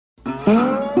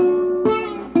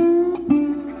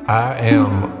I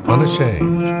am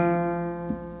unashamed.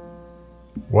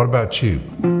 What about you?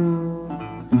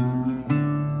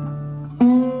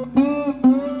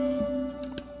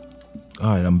 All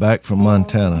right, I'm back from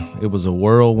Montana. It was a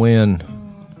whirlwind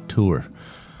tour.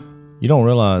 You don't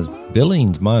realize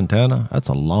Billings, Montana, that's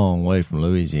a long way from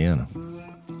Louisiana.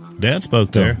 Dad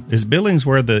spoke there. Is Billings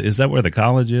is that where the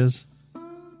college is?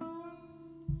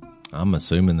 I'm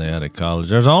assuming they had a college.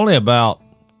 There's only about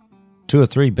 2 or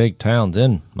 3 big towns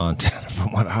in Montana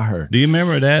from what I heard. Do you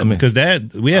remember that? Because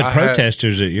Dad, we had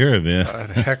protesters at your event. I had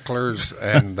hecklers,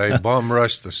 and they bum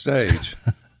rushed the stage.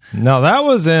 No, that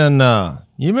was in,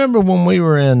 you remember when we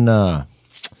were in, where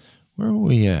were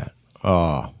we at?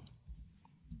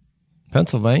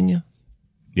 Pennsylvania?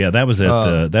 Yeah, that was at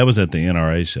the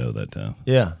NRA show that time.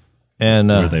 Yeah. And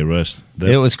where they rushed.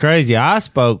 It was crazy. I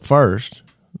spoke first,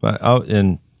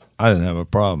 and I didn't have a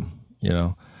problem, you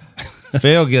know.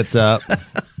 Phil gets up.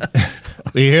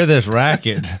 We hear this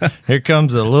racket. Here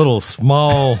comes a little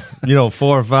small, 4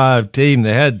 or 5 team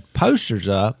that had posters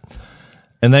up,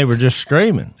 and they were just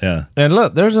screaming. Yeah. And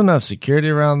look, there's enough security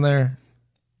around there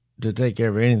to take care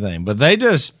of anything. But they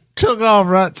just took off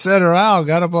right center aisle,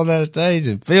 got up on that stage,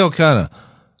 and Phil kind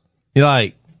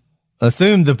of,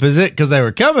 assumed the position because they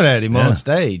were coming at him on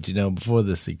stage, before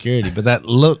the security. But that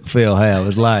look Phil had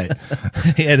was like,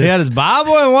 he had his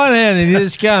Bible in one hand, and he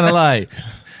just kind of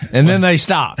and then they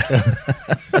stopped.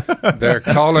 They're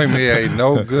calling me a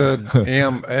no good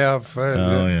MF.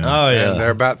 Oh, yeah. Oh, yeah. And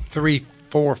they're about 3,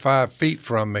 4, 5 feet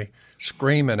from me,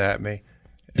 screaming at me.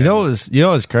 You know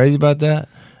what's crazy about that?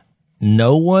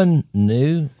 No one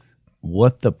knew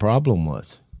what the problem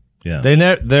was. Yeah.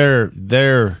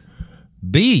 Their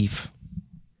beef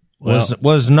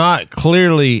was not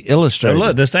clearly illustrated.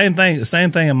 Look, the same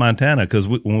thing in Montana, because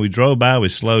when we drove by, we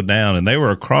slowed down, and they were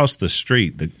across the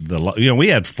street. We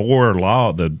had 4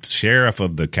 the sheriff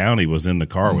of the county was in the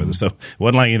car with us, so it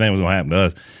wasn't like anything was going to happen to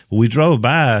us. But we drove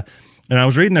by, and I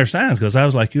was reading their signs because I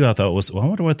was like you. I thought, I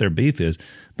wonder what their beef is.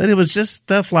 But it was just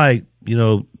stuff like,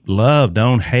 love,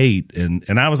 don't hate.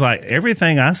 And I was like,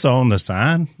 everything I saw on the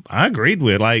sign, I agreed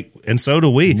with, and so do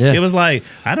we. Yeah. It was like,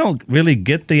 I don't really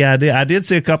get the idea. I did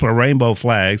see a couple of rainbow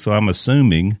flags, so I'm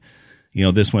assuming,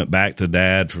 this went back to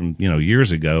Dad from,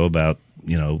 years ago about,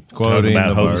 talking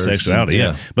about homosexuality.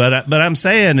 Yeah. But I'm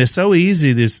saying it's so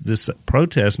easy, this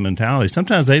protest mentality.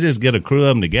 Sometimes they just get a crew of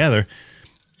them together.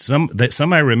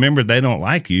 Somebody remembered they don't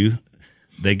like you.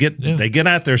 They get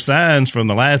out their signs from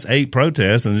the last 8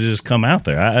 protests and they just come out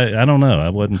there. I don't know. I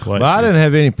wasn't quite sure. I didn't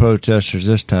have any protesters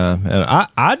this time. And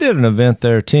I did an event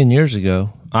there 10 years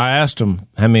ago. I asked them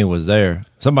how many was there.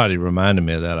 Somebody reminded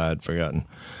me of that. I had forgotten.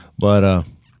 But,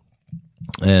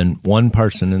 and one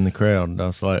person in the crowd, and I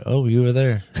was like, oh, you were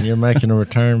there. And you're making a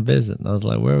return visit. And I was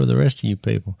like, where were the rest of you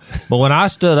people? But when I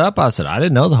stood up, I said, I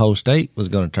didn't know the whole state was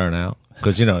going to turn out.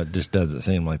 Because, it just doesn't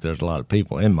seem like there's a lot of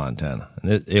people in Montana.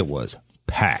 And it was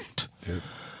packed,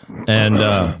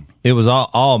 and it was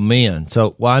all men.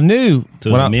 So, I knew it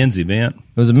was a men's event.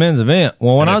 It was a men's event.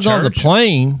 Well, when I was on the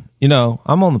plane,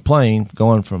 I'm on the plane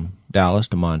going from Dallas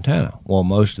to Montana. Well,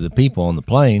 most of the people on the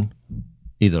plane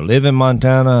either live in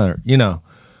Montana or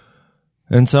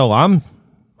and so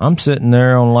I'm sitting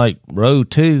there on row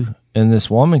 2, and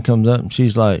this woman comes up and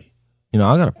she's like, I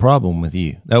got a problem with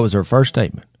you. That was her first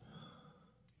statement.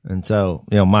 And so,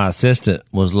 my assistant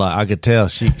was like, I could tell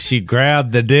she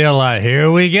grabbed the deal like,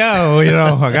 here we go.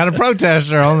 I got a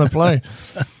protester on the plane.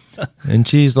 And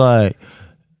she's like,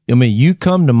 you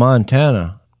come to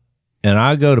Montana and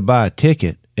I go to buy a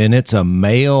ticket and it's a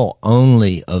male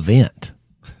only event.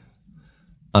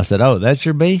 I said, oh, that's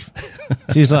your beef?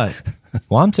 She's like,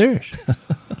 well, I'm serious.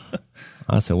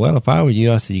 I said, well, if I were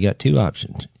you, I said, you got 2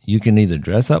 options. You can either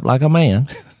dress up like a man,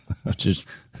 which is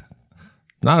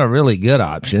not a really good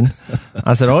option.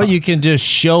 I said, or you can just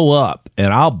show up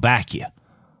and I'll back you.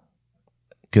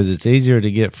 Because it's easier to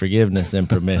get forgiveness than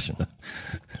permission.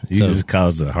 You just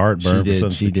caused a heartburn for some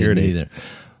security. She didn't either.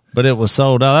 But it was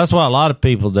sold out. That's why a lot of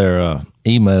people they're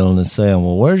emailing and saying,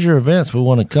 well, where's your events? We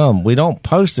want to come. We don't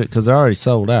post it because they're already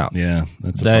sold out. Yeah,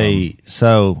 that's a problem.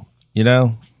 So,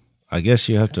 I guess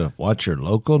you have to watch your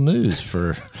local news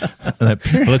for an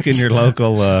appearance. Look in your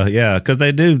local, because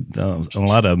they do a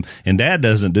lot of them. And Dad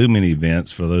doesn't do many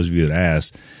events, for those of you that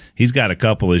asked. He's got a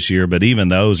couple this year, but even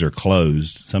those are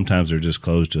closed. Sometimes they're just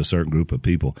closed to a certain group of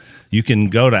people. You can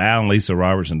go to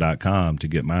AlanLisaRobertson.com to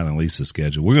get mine and Lisa's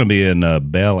schedule. We're going to be in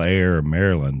Bel Air,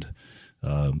 Maryland,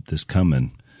 this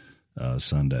coming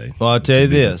Sunday. Well, I'll tell you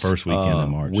this. First weekend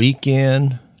in March.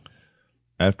 Weekend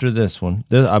after this one.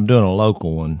 I'm doing a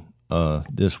local one.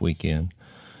 This weekend,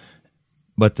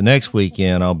 but the next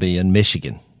weekend I'll be in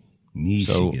Michigan,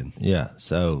 Michigan.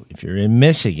 So if you're in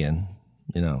Michigan,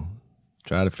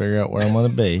 try to figure out where I'm going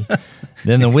to be.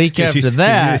 Then the week after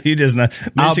that, you just know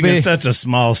Michigan's such a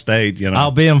small state.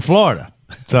 I'll be in Florida.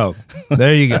 So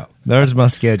there you go. There's my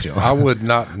schedule. I would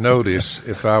not notice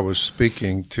if I was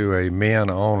speaking to a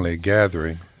men-only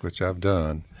gathering, which I've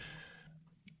done.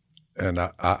 And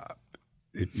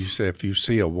if you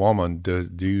see a woman, do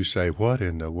you say, "What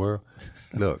in the world?"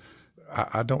 Look,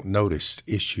 I don't notice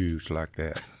issues like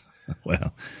that.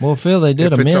 Well, Phil, they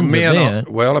did a men's event.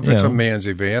 If it's a men's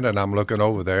event and I'm looking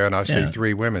over there and I see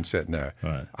 3 women sitting there,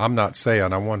 I'm not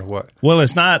saying, I wonder what. Well,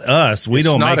 it's not us. We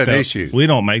don't make issue. We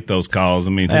don't make those calls.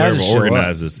 I mean, whoever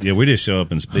organizes, we just show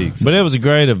up and speak. So. But it was a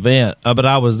great event. But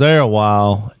I was there a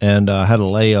while and I had a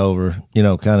layover,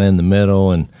 kind of in the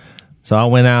middle. And so I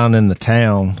went out in the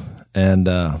town and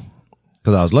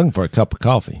because I was looking for a cup of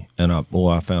coffee and I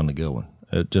found a good one.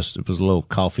 It was a little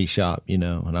coffee shop, and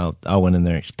I went in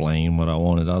there and explained what I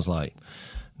wanted. I was like,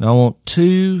 I want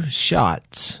 2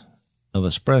 shots of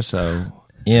espresso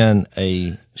in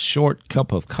a short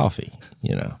cup of coffee,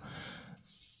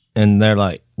 And they're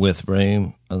like, with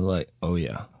room? I was like, oh,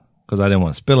 yeah, because I didn't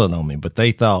want to spill it on me. But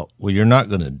they thought, well, you're not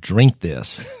going to drink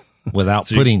this without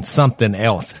putting something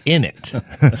else in it.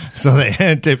 So they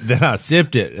had to, then I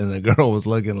sipped it, and the girl was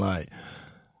looking like,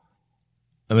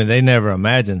 I mean, they never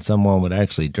imagined someone would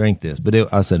actually drink this. But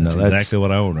I said, no, that's exactly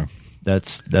what I order.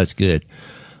 That's good.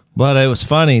 But it was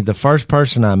funny. The first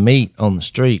person I meet on the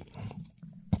street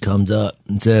comes up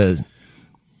and says,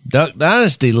 "Duck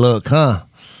Dynasty look, huh?"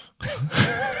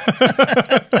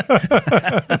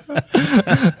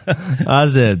 I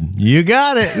said, "You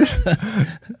got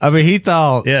it." I mean, he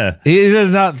thought, he did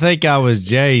not think I was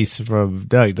Jace from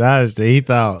Duck Dynasty. He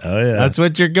thought, that's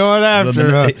what you're going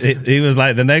after. So he was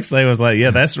like, the next thing was like,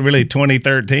 that's really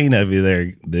 2013 of you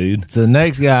there, dude. So the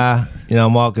next guy,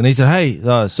 I'm walking. He said,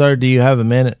 "Hey, sir, do you have a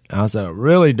minute?" I said, "I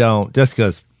really don't," just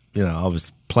because, I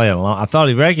was playing along. I thought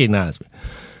he recognized me.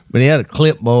 But he had a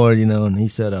clipboard, and he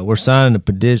said, "We're signing a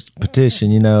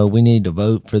petition, we need to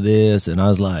vote for this." And I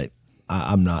was like,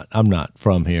 I'm not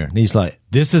from here. And he's like,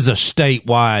 "This is a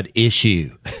statewide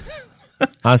issue."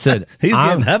 I said, he's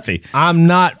getting happy. "I'm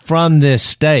not from this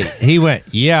state." He went,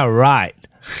 "Yeah, right."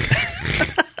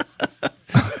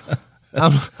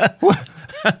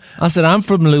 I said, "I'm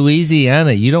from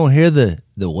Louisiana. You don't hear the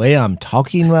way I'm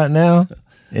talking right now?"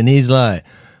 And he's like,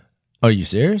 "Are you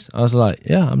serious?" I was like,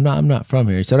 "Yeah, I'm not from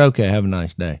here." He said, "Okay, have a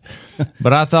nice day."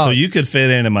 But I thought, so you could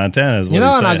fit into Montana, is what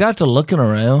and I got to looking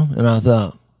around, and I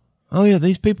thought, oh yeah,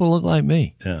 these people look like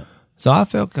me. Yeah. So I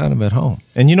felt kind of at home.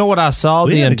 And you know what I saw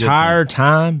the entire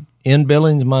time in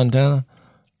Billings, Montana?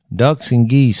 Ducks and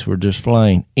geese were just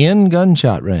flying in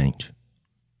gunshot range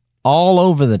all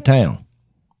over the town.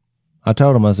 I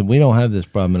told him, I said, we don't have this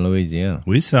problem in Louisiana.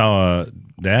 We saw,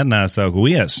 Dad and I saw,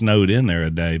 we had snowed in there a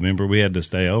day. Remember, we had to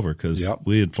stay over because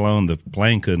we had flown, the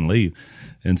plane couldn't leave.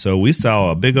 And so we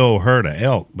saw a big old herd of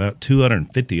elk, about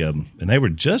 250 of them, and they were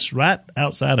just right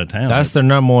outside of town. That's their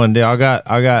number one deal. I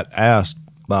got asked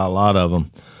by a lot of them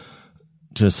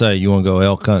to say, "You want to go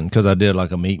elk hunting?" Because I did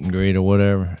like a meet and greet or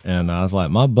whatever. And I was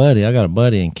like, I got a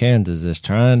buddy in Kansas that's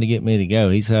trying to get me to go.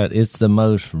 He said it's the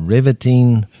most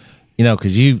riveting,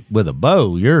 because you, with a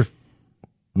bow,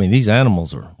 these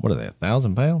animals are, what are they,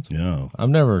 1,000 pounds? Yeah. I've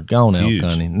never gone elk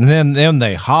hunting. And then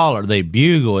they holler, they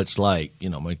bugle. It's like,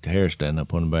 make the hair stand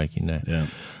up on the back of your neck. Yeah.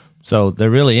 So they're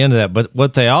really into that. But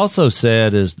what they also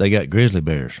said is they got grizzly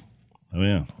bears. Oh,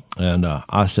 yeah. And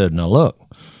I said, "Now look,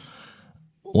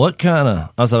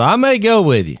 I said, I may go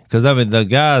with you." Because, the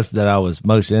guys that I was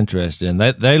most interested in,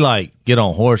 they like get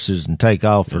on horses and take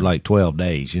off for like 12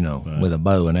 days, with a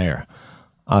bow and arrow.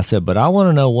 I said, "But I want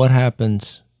to know what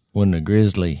happens when the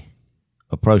grizzly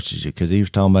approaches you," because he was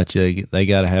talking about they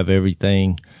got to have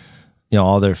everything,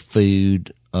 all their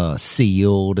food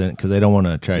sealed, and because they don't want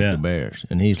to attract the bears.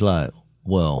 And he's like,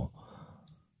 "Well,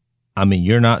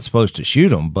 you're not supposed to shoot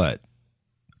them, but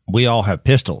we all have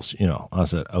pistols." I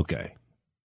said, "Okay."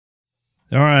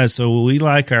 All right, so we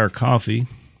like our coffee.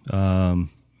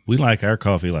 We like our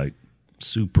coffee like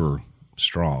super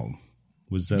strong.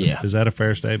 Is that a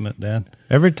fair statement, Dan?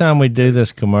 Every time we do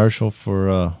this commercial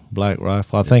for Black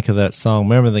Rifle, I think of that song.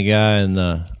 Remember the guy in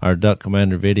our Duck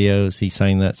Commander videos? He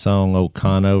sang that song, "Old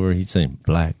Conover." He sang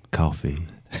 "Black Coffee."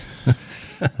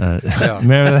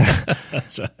 Remember that?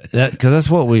 That's right. Because that's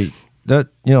what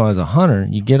as a hunter,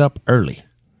 you get up early.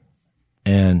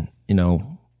 And,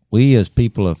 we as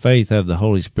people of faith have the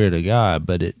Holy Spirit of God,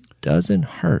 but it doesn't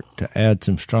hurt to add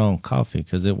some strong coffee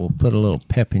because it will put a little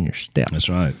pep in your step. That's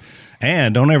right.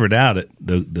 And don't ever doubt it.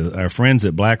 Our friends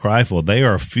at Black Rifle, they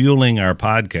are fueling our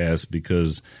podcast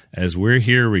because as we're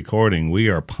here recording, we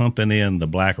are pumping in the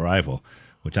Black Rifle,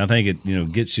 which I think it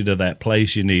gets you to that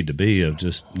place you need to be of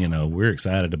just, we're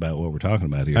excited about what we're talking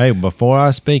about here. Hey, before I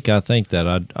speak, I think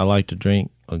that I like to drink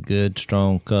a good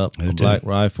strong cup of Black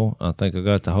Rifle. I think I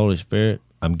got the Holy Spirit.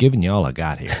 I'm giving you all I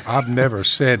got here. I've never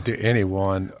said to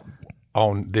anyone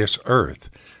on this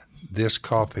earth, this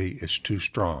coffee is too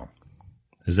strong.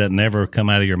 Does that never come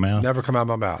out of your mouth? Never come out of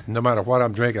my mouth. No matter what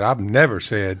I'm drinking, I've never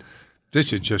said,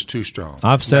 this is just too strong.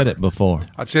 I've said it before.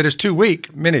 I've said it's too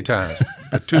weak many times,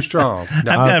 but too strong.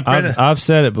 No. I've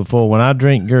said it before. When I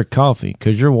drink your coffee,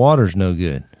 because your water's no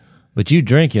good, but you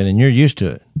drink it and you're used to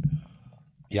it.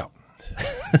 Yeah.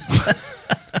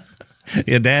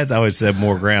 Yeah, Dad's always said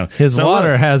more ground. His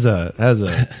water has a.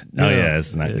 Yeah,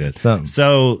 it's not good. Something.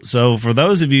 So for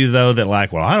those of you though that I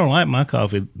don't like my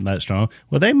coffee that strong.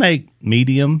 Well, they make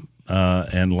medium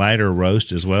and lighter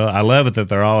roast as well. I love it that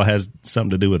they're all has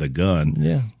something to do with a gun.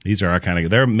 Yeah, these are our kind of.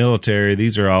 They're military.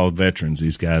 These are all veterans.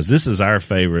 These guys. This is our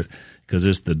favorite because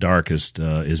it's the darkest.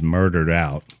 Is Murdered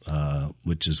Out,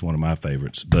 which is one of my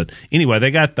favorites. But anyway,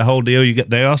 they got the whole deal.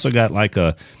 They also got like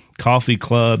a coffee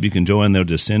club you can join. They'll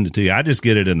just send it to you. I just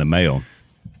get it in the mail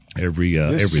every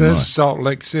this month. Says Salt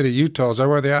Lake City, Utah. Is that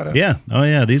where they're out of? Yeah. Oh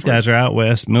yeah. These guys are out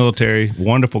west, military,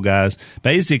 wonderful guys.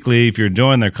 Basically, if you're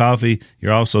enjoying their coffee,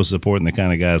 you're also supporting the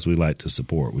kind of guys we like to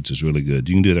support, which is really good.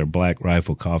 You can do their Black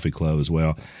Rifle Coffee Club as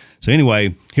well. So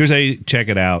anyway, here's how you check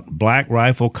it out: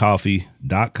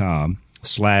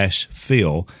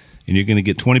 blackriflecoffee.com/Phil. And you're going to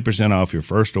get 20% off your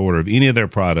first order of any of their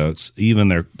products, even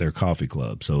their coffee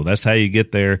club. So that's how you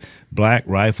get there,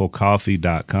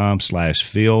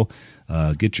 blackriflecoffee.com/Phil.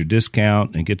 Get your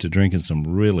discount and get to drinking some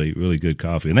really, really good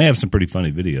coffee. And they have some pretty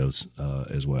funny videos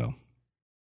as well.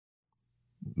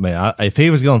 Man, if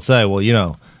he was going to say, well,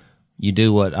 you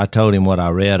do what I told him, what I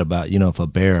read about, if a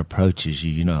bear approaches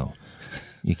you,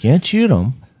 you can't shoot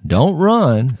them. Don't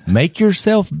run. Make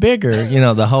yourself bigger,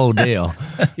 the whole deal.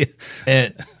 Yeah.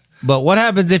 But what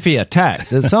happens if he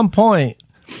attacks? At some point,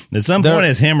 it's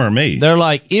him or me. They're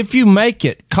like, if you make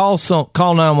it, call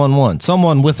 911,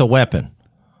 someone with a weapon.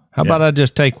 How about I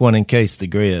just take one in case the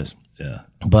Grizz? Yeah.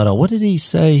 But what did he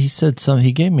say? He said something.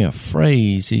 He gave me a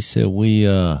phrase. He said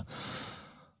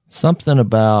something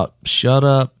about shut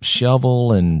up,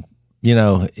 shovel, and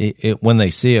when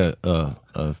they see a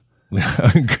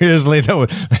grizzly,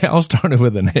 they all started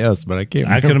with an S, but I can't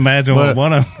remember. I could imagine what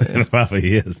one of them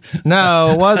probably is.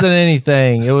 No, it wasn't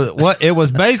anything. It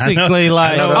was basically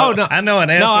I know an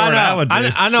S word I would do.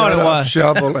 I know what it was.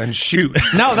 Shovel and shoot.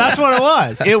 No, that's what it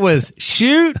was. It was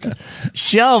shoot,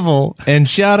 shovel, and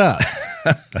shut up.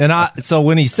 And so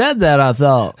when he said that, I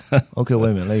thought, okay,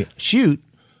 wait a minute. Shoot.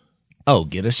 Oh,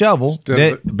 get a shovel,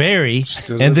 bury,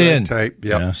 and then tape.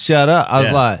 Yep. Shut up. I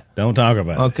was like, don't talk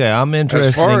about it. Okay, I'm interested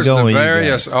as far in as going. The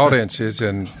various audiences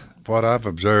and what I've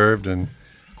observed, and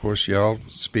of course, y'all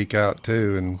speak out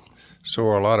too, and so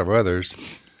are a lot of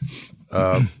others.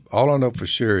 All I know for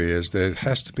sure is there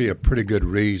has to be a pretty good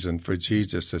reason for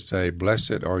Jesus to say,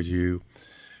 "Blessed are you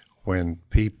when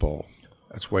people."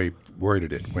 That's the way he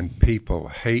worded it. When people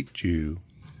hate you,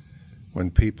 when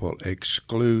people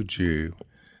exclude you.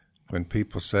 When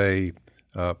people say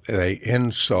they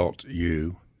insult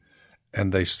you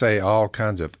and they say all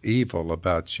kinds of evil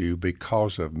about you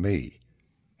because of me,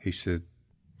 he said,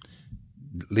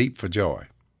 leap for joy.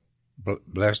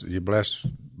 Blessed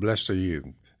are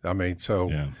you. I mean, so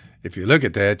if you look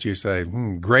at that, you say,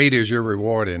 great is your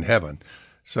reward in heaven.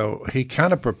 So he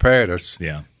kind of prepared us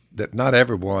that not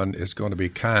everyone is going to be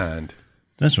kind.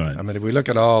 That's right. I mean, if we look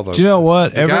at all the, do you know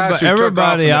what?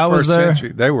 Everybody I was there,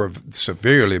 century, they were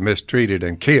severely mistreated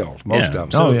and killed. Most of them.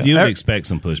 So you would expect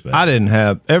some pushback. I didn't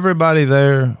have everybody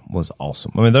there was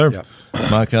awesome. I mean, they're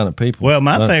my kind of people. Well,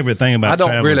 my favorite thing about I don't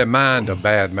traveling, really mind a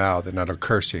bad mouth and not a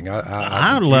cursing.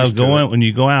 I love going when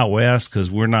you go out west because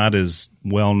we're not as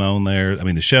well known there. I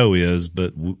mean, the show is,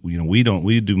 but we don't.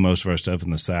 We do most of our stuff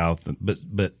in the South, but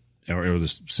or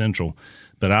the Central.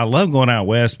 But I love going out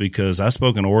west because I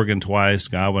spoke in Oregon twice.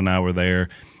 Godwin and I were there.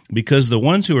 Because the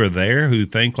ones who are there who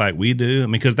think like we do, I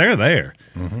mean, because they're there,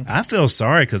 I feel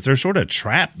sorry because they're sort of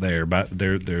trapped there. But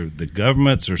the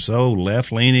governments are so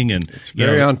left leaning and it's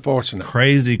very unfortunate,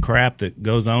 crazy crap that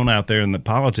goes on out there in the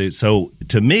politics. So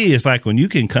to me, it's like when you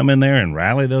can come in there and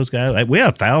rally those guys. Like we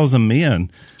have 1,000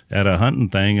 men at a hunting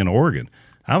thing in Oregon.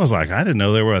 I was like, I didn't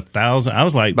know there were 1,000. I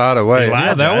was like, by the way,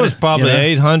 Elijah, that was probably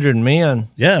 800 men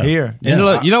here. Yeah. And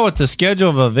look, you know what the schedule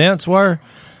of events were?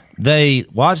 They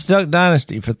watched Duck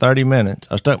Dynasty for 30 minutes.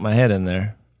 I stuck my head in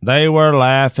there. They were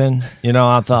laughing.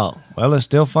 I thought, well, it's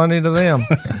still funny to them.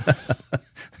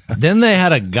 Then they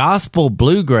had a gospel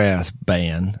bluegrass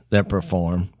band that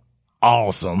performed.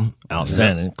 Awesome,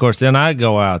 outstanding. Of course, then I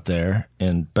go out there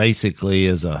and basically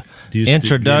as a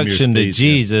introduction to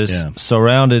Jesus,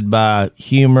 surrounded by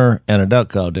humor and a duck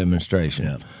call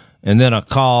demonstration, and then a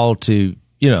call to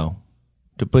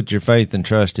to put your faith and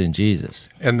trust in Jesus.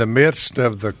 In the midst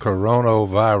of the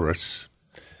coronavirus,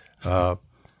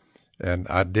 and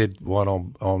I did one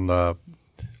on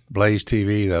Blaze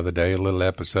TV the other day, a little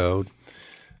episode.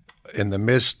 In the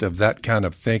midst of that kind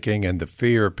of thinking and the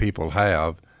fear people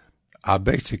have, I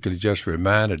basically just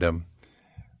reminded them,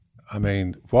 I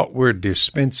mean, what we're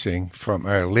dispensing from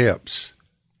our lips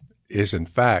is, in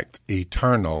fact,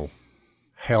 eternal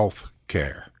health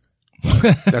care.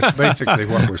 That's basically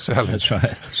what we're selling. That's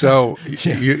right. So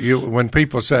you when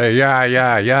people say,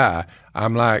 yeah,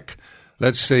 I'm like,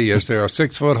 let's see, is there a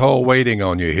 6-foot hole waiting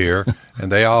on you here?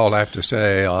 And they all have to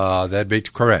say, that'd be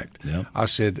correct. Yep. I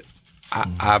said,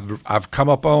 I've come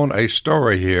up on a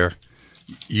story here.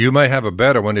 You may have a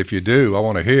better one. If you do, I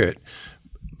want to hear it.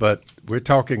 But we're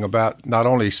talking about not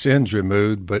only sins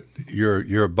removed, but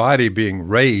your body being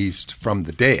raised from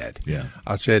the dead. Yeah.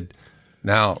 I said,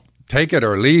 now take it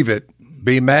or leave it.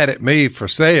 Be mad at me for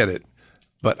saying it.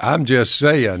 But I'm just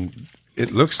saying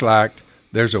it looks like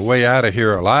there's a way out of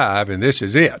here alive, and this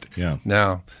is it. Yeah.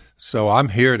 Now, so I'm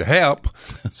here to help.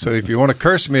 So if you want to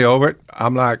curse me over it,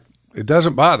 I'm like, it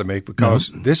doesn't bother me because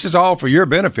this is all for your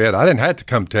benefit. I didn't have to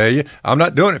come tell you. I'm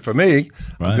not doing it for me.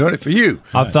 I'm doing it for you.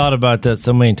 I've thought about that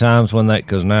so many times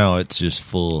because now it's just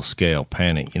full-scale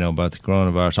panic, about the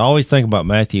coronavirus. I always think about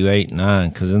Matthew 8 and 9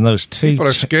 because in those two... People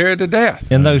are scared to death.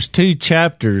 In those 2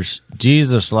 chapters,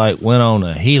 Jesus went on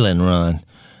a healing run.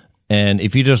 And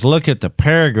if you just look at the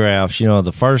paragraphs,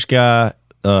 the first guy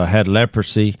had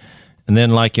leprosy. And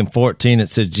then in 14, it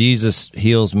said Jesus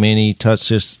heals many,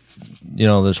 touches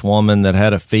this woman that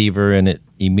had a fever, and it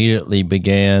immediately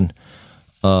began.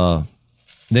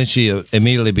 Then she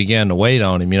immediately began to wait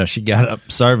on him. She got up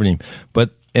serving him. But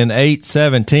in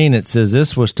 8:17, it says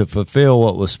this was to fulfill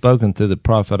what was spoken through the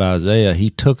prophet Isaiah. He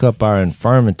took up our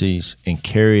infirmities and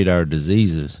carried our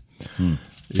diseases. And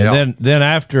then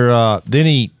after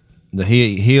he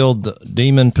healed the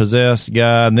demon-possessed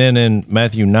guy. And then in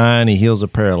Matthew 9, he heals a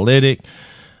paralytic.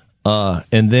 And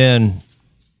then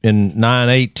in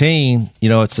 9:18,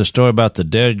 it's a story about the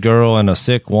dead girl and a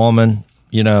sick woman.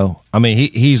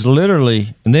 He's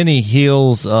literally, and then he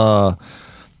heals a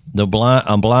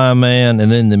blind man,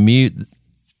 and then the mute,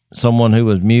 someone who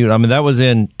was mute. That was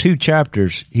in 2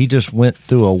 chapters. He just went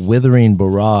through a withering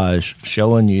barrage,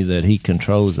 showing you that he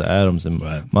controls the atoms and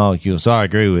molecules. So I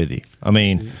agree with you.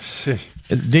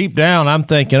 Deep down, I'm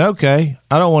thinking, okay,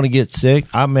 I don't want to get sick.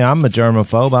 I'm a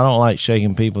germaphobe. I don't like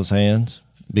shaking people's hands.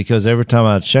 Because every time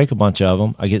I shake a bunch of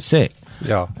them, I get sick.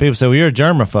 Yeah. People say, well, you're a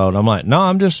germaphobe. I'm like, no,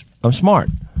 I'm smart.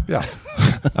 Yeah.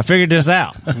 I figured this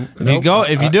out.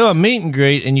 If you do a meet and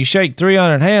greet and you shake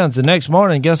 300 hands the next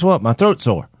morning, guess what? My throat's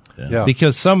sore. Yeah.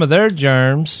 Because some of their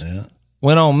germs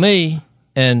went on me,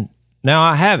 and now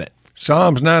I have it.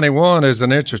 Psalms 91 is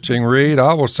an interesting read.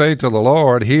 I will say to the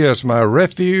Lord, He is my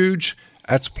refuge.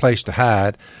 That's a place to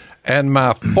hide. And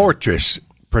my fortress,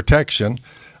 protection.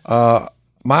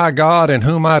 My God in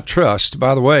whom I trust.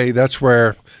 By the way, that's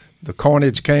where the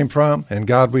coinage came from, and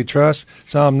God we trust.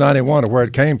 Psalm 91 is where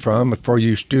it came from for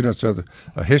you students of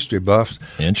the history buffs.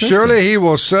 Surely He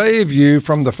will save you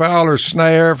from the fowler's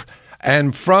snare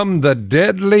and from the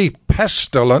deadly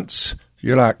pestilence.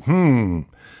 You're like,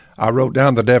 I wrote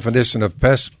down the definition of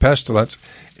pestilence.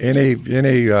 Any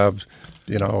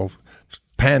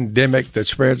pandemic that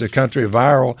spreads the country,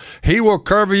 viral. He will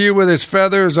cover you with His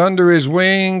feathers, under His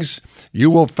wings you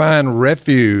will find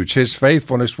refuge. His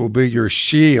faithfulness will be your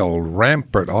shield,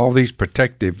 rampart, all these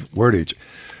protective wordage.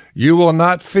 You will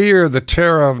not fear the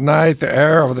terror of night, the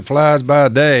arrow that flies by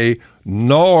day,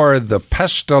 nor the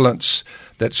pestilence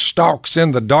that stalks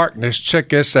in the darkness. Check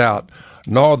this out.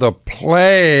 Nor the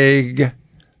plague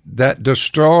that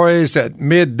destroys at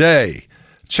midday.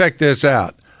 Check this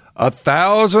out.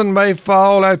 1,000 may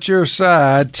fall at your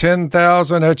side,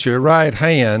 10,000 at your right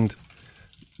hand.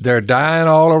 They're dying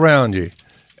all around you,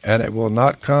 and it will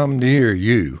not come near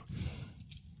you.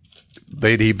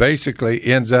 But he basically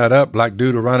ends that up like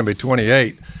Deuteronomy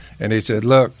 28, and he said,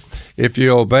 look, if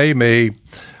you obey me,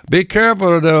 be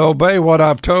careful to obey what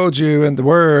I've told you in the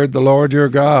word, the Lord your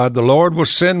God. The Lord will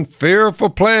send fearful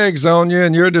plagues on you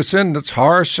and your descendants,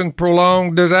 harsh and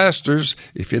prolonged disasters,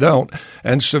 if you don't,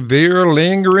 and severe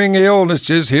lingering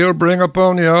illnesses. He'll bring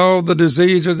upon you all the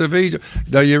diseases of Egypt.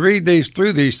 Now, you read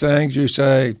through these things, you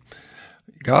say,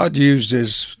 God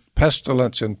uses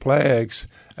pestilence and plagues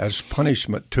as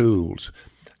punishment tools.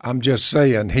 I'm just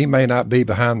saying he may not be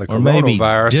behind the or maybe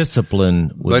coronavirus.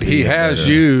 Discipline would but be he has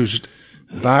better. used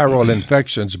viral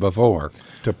infections before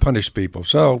to punish people.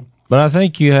 So, but I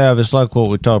think you have. It's like what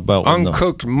we talked about. With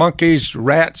uncooked monkeys,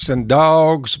 rats, and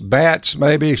dogs, bats,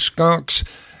 maybe skunks,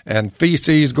 and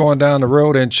feces going down the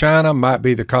road in China might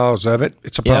be the cause of it.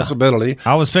 It's a possibility.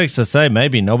 I was fixed to say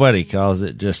maybe nobody caused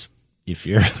it. Just if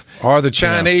you're, or the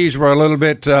Chinese were a little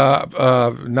bit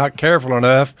not careful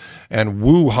enough, and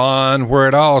Wuhan, where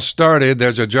it all started,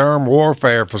 there's a germ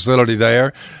warfare facility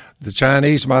there. The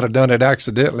Chinese might have done it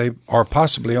accidentally or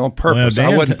possibly on purpose.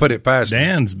 I wouldn't put it past them.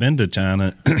 Dan's been to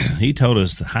China. He told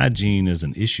us hygiene is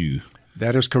an issue.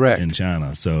 That is correct. In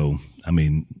China. So, I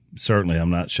mean, certainly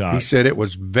I'm not shocked. He said it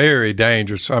was very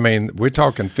dangerous. I mean, we're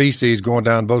talking feces going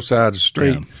down both sides of the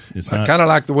street. Yeah, it's kind of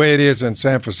like the way it is in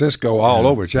San Francisco all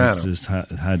over China. It's just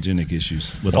hygienic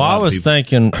issues. With I was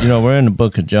thinking, we're in the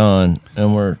book of John,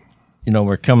 and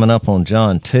we're coming up on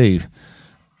John 2.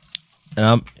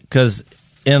 And because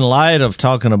in light of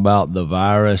talking about the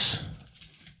virus,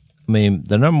 I mean,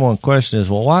 the number one question is,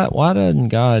 well, why doesn't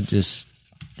God just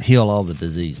heal all the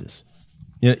diseases?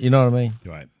 You know what I mean?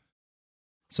 Right.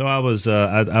 So I was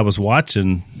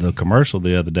watching the commercial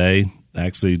the other day,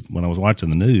 actually, when I was watching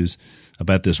the news,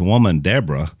 about this woman,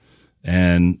 Deborah,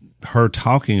 and her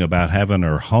talking about having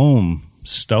her home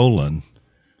stolen,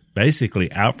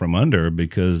 basically out from under her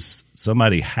because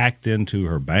somebody hacked into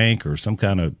her bank or some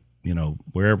kind of,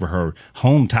 wherever her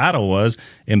home title was,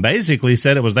 and basically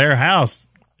said it was their house.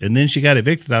 And then she got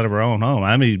evicted out of her own home.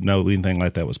 I didn't even know anything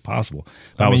like that was possible.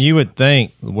 You would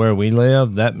think where we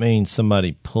live, that means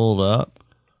somebody pulled up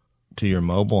to your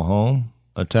mobile home,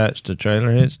 attached a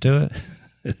trailer hitch to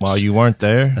it while you weren't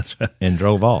there. That's right. And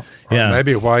drove off. Or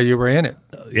maybe while you were in it.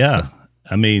 Yeah.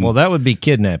 I mean, well, that would be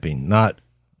kidnapping, not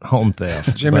home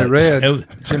theft. Jimmy Red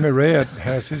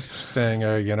has his thing.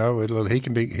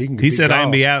 He said I can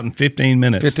be out in 15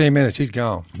 minutes. 15 minutes, he's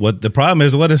gone. What the problem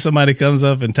is? What if somebody comes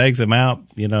up and takes him out?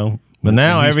 But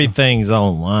now everything's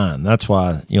online. That's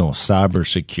why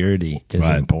cybersecurity is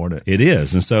important. It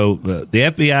is, and so the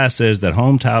FBI says that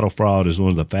home title fraud is one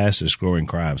of the fastest growing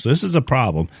crimes. So this is a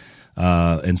problem,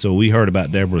 and so we heard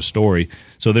about Deborah's story.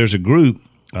 So there's a group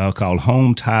called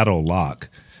Home Title Lock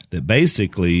that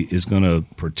basically is going to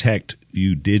protect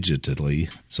you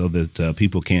digitally so that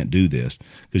people can't do this,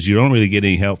 because you don't really get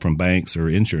any help from banks or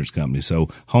insurance companies. So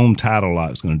Home Title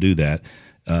Lock is going to do that.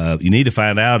 You need to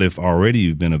find out if already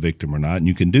you've been a victim or not, and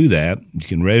you can do that. You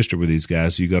can register with these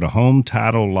guys. So you go to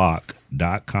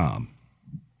HomeTitleLock.com,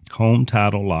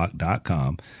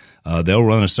 HomeTitleLock.com. They'll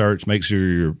run a search, make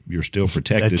sure you're still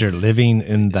protected. That you're living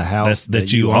in the house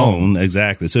that you own.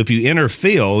 Exactly. So if you enter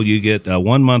Phil, you get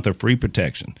 1 month of free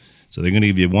protection. So they're going to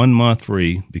give you 1 month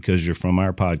free because you're from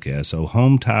our podcast. So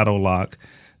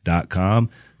HomeTitleLock.com.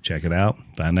 Check it out.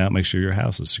 Find out. Make sure your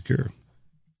house is secure.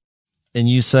 And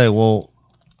you say, well,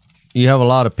 you have a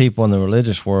lot of people in the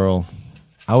religious world.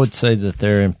 I would say that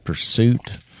they're in pursuit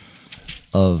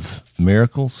of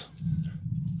miracles.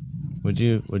 Would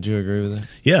you agree with that?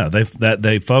 Yeah,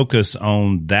 they focus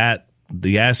on that,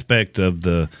 the aspect of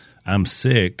I'm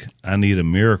sick, I need a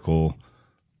miracle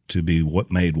to be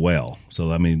made well.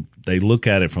 So I mean, they look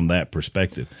at it from that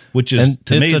perspective, which is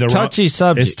to me a touchy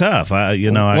subject. It's tough.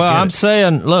 I'm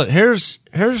saying, look, here's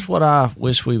what I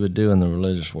wish we would do in the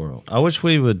religious world. I wish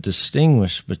we would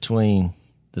distinguish between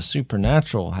the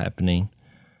supernatural happening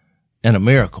and a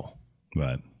miracle.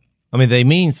 Right. I mean, they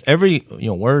means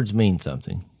words mean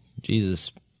something.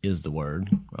 Jesus is the Word,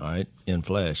 right, in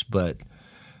flesh. But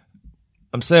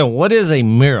I'm saying, what is a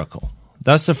miracle?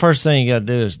 That's the first thing you got to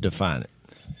do is define it.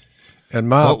 In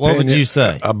my opinion, what would you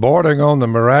say? Bordering on the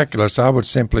miraculous, I would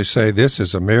simply say this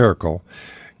is a miracle.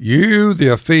 You,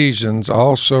 the Ephesians,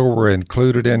 also were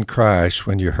included in Christ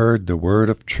when you heard the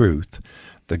word of truth,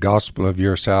 the gospel of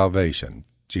your salvation.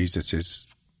 Jesus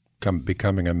is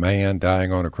becoming a man,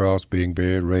 dying on a cross, being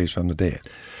buried, raised from the dead.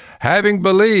 Having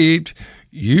believed,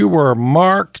 you were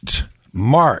marked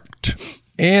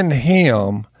in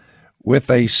him with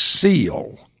a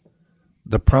seal,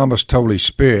 the promised Holy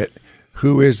Spirit,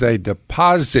 who is a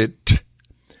deposit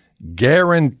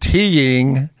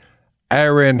guaranteeing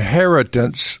our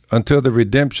inheritance until the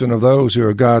redemption of those who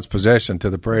are God's possession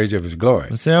to the praise of his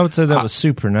glory. See, I would say that was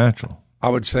supernatural. I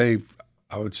would say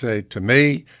to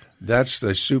me, that's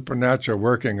the supernatural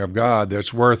working of God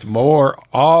that's worth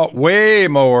way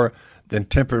more than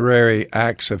temporary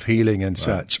acts of healing and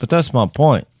such. But that's my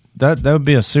point. That would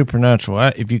be a supernatural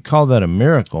act. If you call that a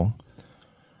miracle,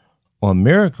 well, a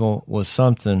miracle was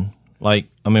something like,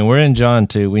 we're in John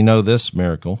 2. We know this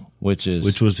miracle, which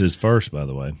was his first, by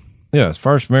the way. Yeah, his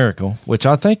first miracle, which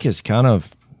I think is kind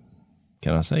of,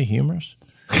 can I say humorous?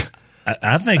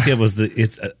 I think it was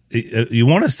you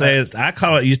want to say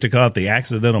used to call it the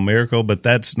accidental miracle, but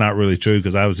that's not really true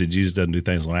because obviously Jesus doesn't do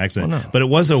things on accident. Well, no. But it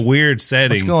was a weird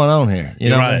setting. What's going on here? You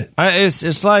know, right.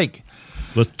 It's like.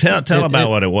 Well, tell about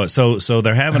what it was. So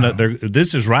they're having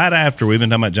this is right after we've been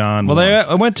talking about John. Well,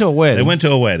 they went to a wedding. They went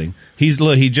to a wedding. He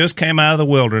just came out of the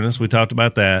wilderness. We talked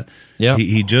about that. Yeah.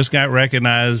 He just got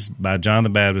recognized by John the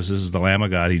Baptist as the Lamb of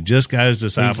God. He just got his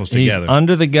disciples together. He's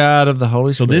under the guide of the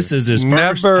Holy Spirit. So this is his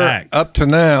first act. Up to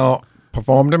now,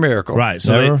 performed a miracle. Right.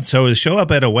 So they show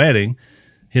up at a wedding.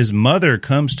 His mother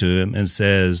comes to him and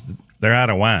says, they're out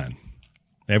of wine.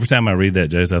 Every time I read that,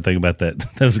 Jason, I think about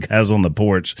those guys on the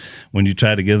porch when you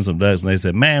tried to give them some ducks, and they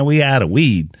said, "Man, we out of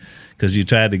weed," because you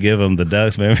tried to give them the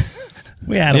ducks. Man,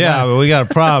 we out of wine. But we got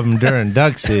a problem during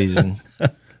duck season.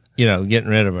 Getting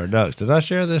rid of our ducks. Did I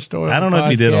share this story? I don't know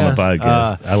if you did on the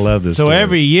podcast. I love this. So story.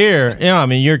 Every year,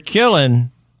 you're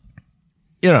killing,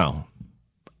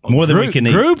 more than we can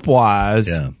eat. Group wise,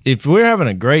 if we're having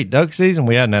a great duck season,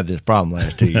 we hadn't had this problem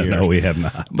last 2 years. No, we have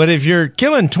not. But if you're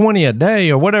killing 20 a day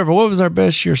or whatever, what was our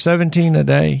best year? 17 a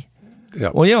day?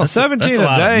 Yep. Well, 17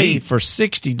 a day for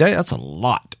 60 days, that's a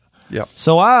lot. Yep.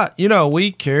 So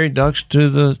we carry ducks to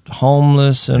the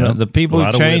homeless and the people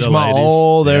who change my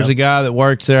oil. There's a guy that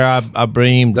works there. I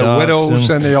bring him the ducks widows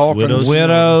and the orphans.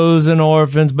 Widows and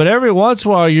orphans. But every once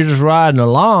in a while, you're just riding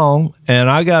along, and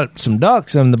I got some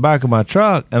ducks in the back of my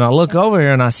truck, and I look over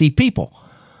here and I see people,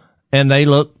 and they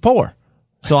look poor.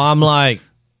 So I'm like,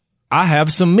 I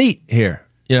have some meat here,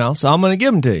 so I'm going to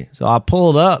give them to you. So I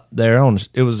pulled up there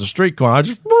it was a street corner. I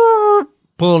just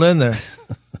pulled in there.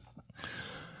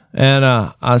 And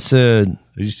I said,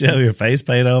 "Did you still have your face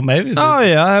paint on? Maybe." Oh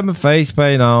yeah, I had my face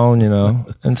paint on,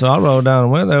 And so I rode down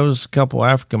and went. There was a couple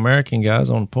African American guys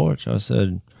on the porch. I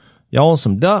said, "Y'all want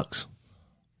some ducks?"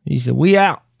 He said, "We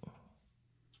out."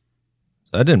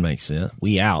 So that didn't make sense.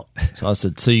 We out. So I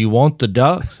said, "So you want the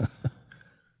ducks?"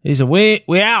 He said, "We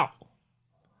out."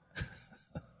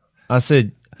 I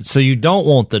said, "So you don't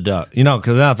want the duck?"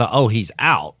 Because I thought, "Oh, he's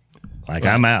out." Like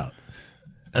I'm out.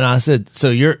 And I said,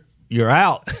 "So you're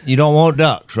out. You don't want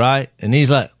ducks, right?" And he's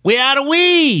like, "We out of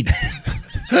weed."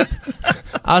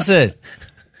 I said,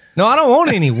 "No, I don't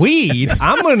want any weed.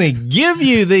 I'm going to give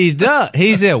you these ducks."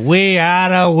 He said, "We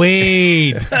out of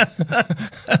weed."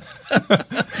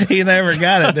 He never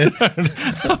got it, did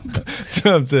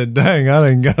Trump said, "Dang, I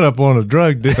done got up on a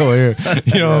drug deal here."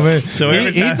 You know what I mean? So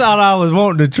he thought I was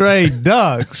wanting to trade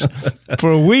ducks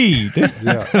for weed.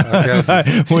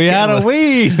 Yeah, we out of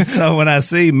weed. So when I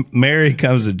see Mary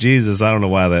comes to Jesus, I don't know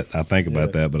why I think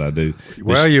about that, but I do.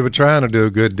 Well, you were trying to do a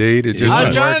good deed. It just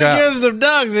I'm trying to give some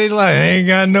ducks. He's like, "I ain't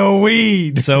got no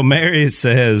weed." So Mary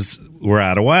says, "We're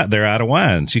out of wine." They're out of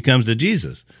wine. She comes to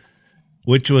Jesus,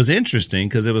 which was interesting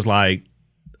because it was like,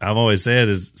 I've always said,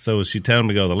 is she telling him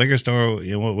to go to the liquor store?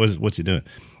 What's he doing?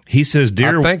 He says,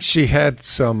 I think she had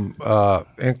some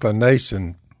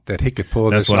inclination that he could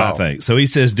pull this off. That's what I think. So he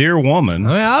says, "Dear woman."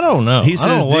 I don't know. He says,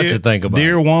 I don't know what to think about.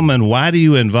 "Dear woman, why do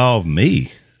you involve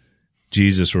me?"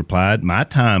 Jesus replied, "My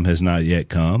time has not yet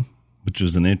come," which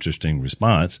was an interesting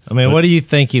response. What do you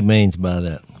think he means by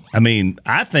that?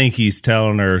 I think he's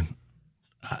telling her,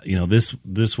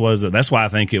 this was that's why I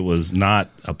think it was not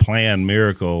a planned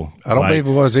miracle. I don't believe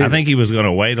it was either. I think he was going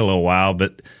to wait a little while,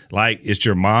 but it's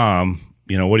your mom.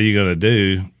 What are you going to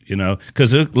do?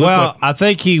 Because I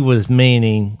think he was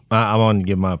meaning. I want to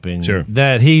give my opinion. Sure.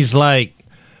 That he's like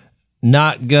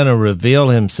not going to reveal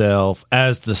himself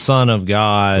as the Son of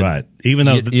God, right? Even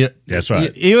though that's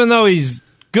right. Even though he's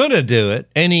going to do it,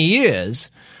 and he is.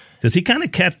 Because he kind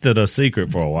of kept it a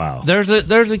secret for a while. There's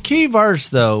a key verse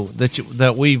though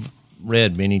that we've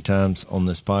read many times on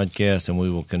this podcast, and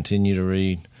we will continue to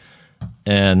read.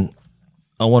 And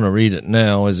I want to read it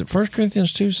now. Is it 1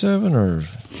 Corinthians 2:7 or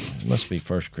it must be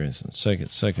 1 Corinthians?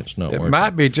 Second's not working. It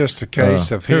might be just a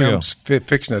case of him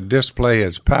fixing to display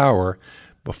his power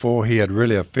before he had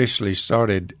really officially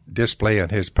started displaying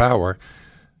his power.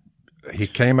 He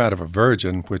came out of a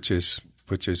virgin, which is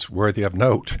worthy of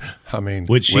note.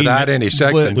 Without any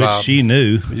sex involved.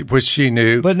 Which she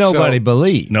knew. But nobody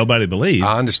believed. Nobody believed.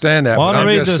 I understand that. I want to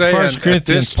read this 1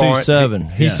 Corinthians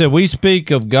 2:7. He said, "We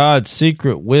speak of God's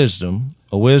secret wisdom,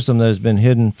 a wisdom that has been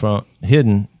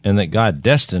hidden and that God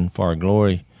destined for our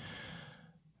glory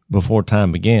before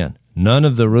time began. None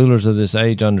of the rulers of this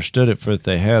age understood it, for if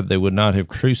they had, they would not have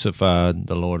crucified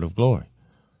the Lord of glory."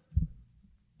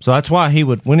 So that's why he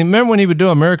would, when he would do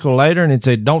a miracle later and he'd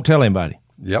say, "Don't tell anybody."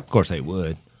 Yep. Of course they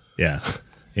would. Yeah.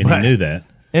 And he knew that.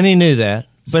 And he knew that.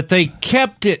 But they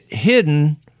kept it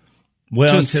hidden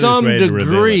to some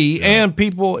degree. And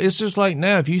people, it's just like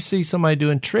now, if you see somebody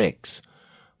doing tricks,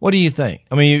 what do you think?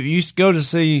 You go to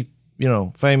see,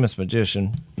 famous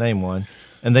magician, name one,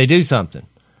 and they do something.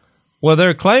 Well,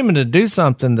 they're claiming to do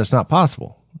something that's not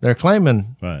possible. They're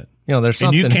claiming, right? There's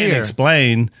something here. And you can't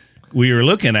explain. We were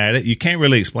looking at it. You can't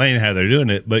really explain how they're doing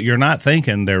it, but you're not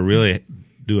thinking they're really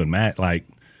doing like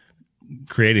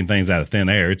creating things out of thin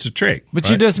air. It's a trick. But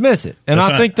you dismiss it. And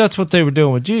I think that's what they were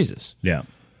doing with Jesus. Yeah.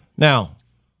 Now,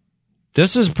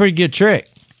 this is a pretty good trick.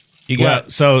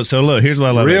 So look, here's what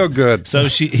I love. Real good. So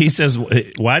he says,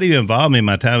 why do you involve me?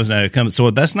 My time is now come.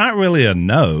 So that's not really a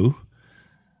no.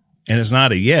 And it's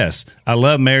not a yes. I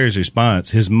love Mary's response.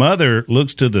 His mother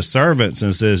looks to the servants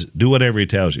and says, do whatever he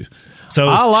tells you. So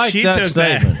I like that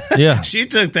statement. Yeah. She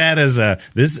took that as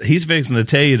he's fixing to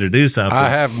tell you to do something. I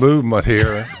have movement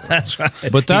here. That's right.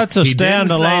 But that's a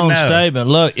standalone statement.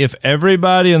 Look, if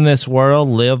everybody in this world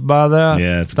lived by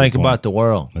that, think about the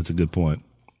world. That's a good point.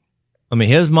 I mean,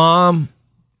 his mom,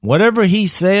 whatever he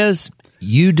says,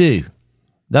 you do.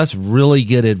 That's really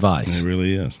good advice. It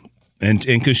really is. And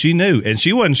because she knew, and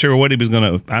she wasn't sure what he was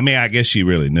going to, I mean, I guess she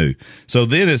really knew. So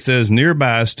then it says,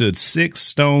 nearby stood 6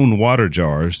 stone water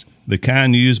jars, the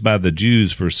kind used by the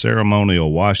Jews for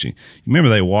ceremonial washing. Remember,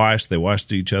 they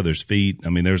washed each other's feet. I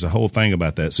mean, there's a whole thing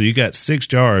about that. So you got 6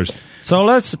 jars.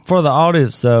 So for the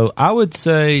audience, though, I would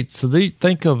say,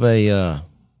 think of a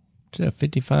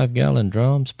 55-gallon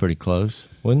drum's pretty close,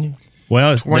 wouldn't you?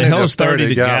 Well, the hell's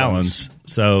 30 gallons.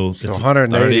 So it's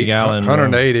 180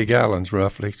 gallons,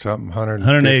 roughly, something.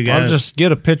 180 gallons. I'll just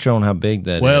get a picture on how big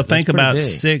that is. Well, think about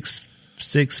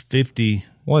 650.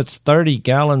 Well, it's 30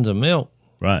 gallons of milk.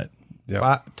 Right. Yep.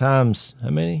 5 times how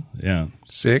many? Yeah.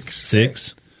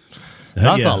 6.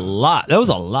 That's a lot. There was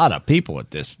a lot of people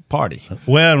at this party.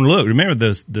 Well, look, remember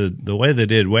the way they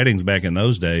did weddings back in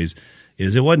those days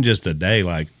is it wasn't just a day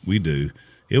like we do.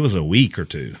 It was a week or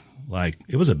two. Like,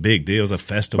 it was a big deal. It was a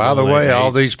festival. By the way,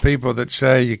 all these people that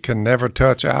say you can never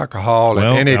touch alcohol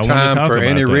at any time for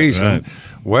any reason. Right.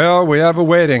 Well, we have a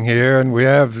wedding here, and we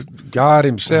have God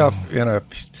himself in a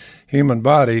human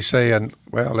body saying,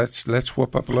 well, let's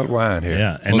whoop up a little wine here.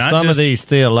 Yeah. And some of these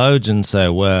theologians say,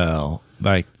 well,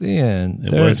 back then,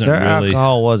 their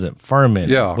alcohol wasn't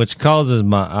fermented, which causes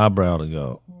my eyebrow to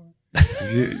go.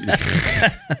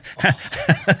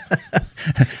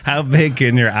 How big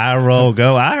can your eye roll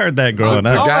go? I heard that growing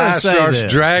up. The guy starts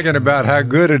dragging about how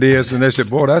good it is, and they said,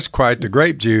 boy, that's quite the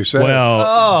grape juice.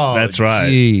 Well, that's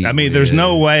right. I mean, there's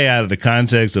no way out of the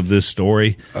context of this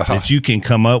story that you can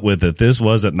come up with that this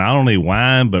wasn't not only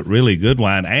wine, but really good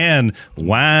wine, and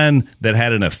wine that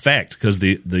had an effect, because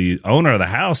the owner of the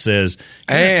house says...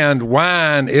 And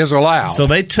wine is allowed. So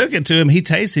they took it to him. He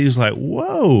tasted it. He was like,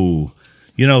 whoa...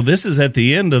 this is at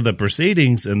the end of the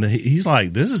proceedings, and he's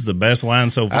like, this is the best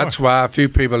wine so far. That's why a few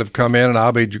people have come in, and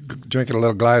I'll be drinking a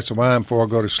little glass of wine before I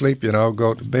go to sleep,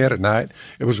 go to bed at night.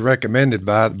 It was recommended,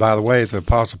 by the way, the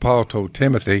Apostle Paul told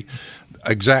Timothy,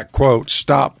 exact quote,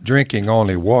 stop drinking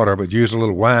only water, but use a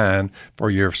little wine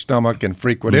for your stomach and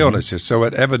frequent illnesses. So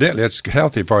evidently it's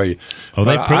healthy for you. Oh,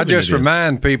 I just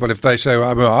remind people, if they say,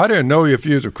 well, I didn't know if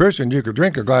you was a Christian, you could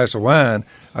drink a glass of wine.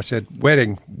 I said,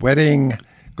 wedding.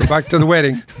 Go back to the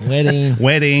wedding.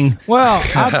 Wedding. Well,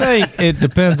 I think it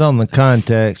depends on the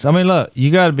context. I mean, look, you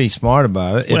got to be smart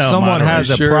about it. If someone has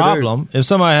a problem, if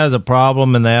somebody has a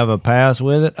problem and they have a past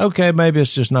with it, okay, maybe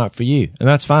it's just not for you, and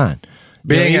that's fine.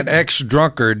 Being an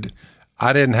ex-drunkard,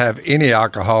 I didn't have any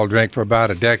alcohol drink for about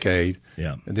a decade.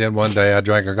 Yeah. And then one day I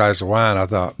drank a glass of wine. I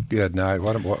thought, good night.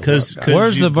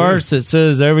 Where's the verse that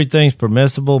says everything's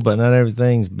permissible, but not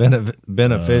everything's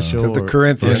beneficial? To the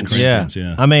Corinthians. Yeah.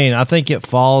 I mean, I think it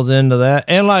falls into that.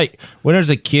 And like when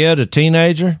there's a kid, a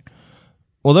teenager,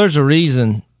 well, there's a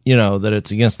reason, that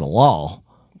it's against the law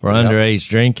for underage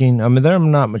drinking. I mean, they're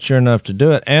not mature enough to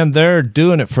do it, and they're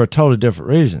doing it for a totally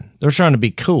different reason. They're trying to be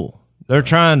cool. They're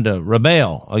trying to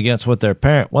rebel against what their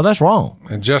parent. Well, that's wrong.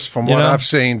 And just from what I've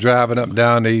seen driving up and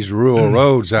down these rural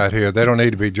roads out here, they don't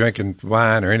need to be drinking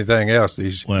wine or anything else.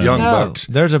 These young bucks.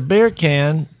 There's a beer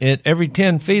can at every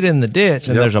 10 feet in the ditch,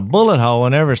 and there's a bullet hole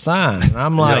in every sign. And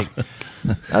I'm like,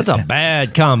 that's a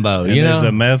bad combo. And there's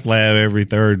a meth lab every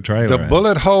third trailer. The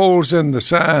bullet holes in the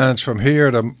signs from here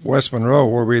to West Monroe,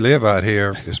 where we live out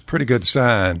here, is a pretty good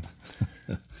sign.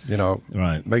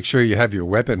 Right. Make sure you have your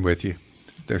weapon with you.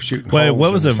 They're shooting. Wait,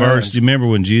 what was the verse? Do you remember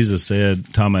when Jesus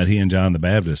said, talking about he and John the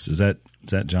Baptist? Is that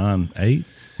John 8,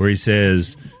 where he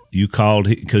says, "You called,"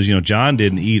 because John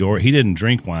didn't eat or he didn't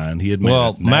drink wine. He had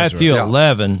Matthew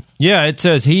 11. Yeah, it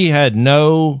says he had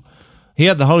the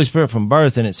Holy Spirit from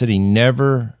birth, and it said he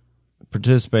never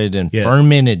participated in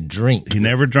fermented drink. He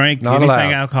never drank Not anything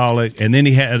allowed. alcoholic. And then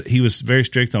he was very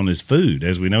strict on his food.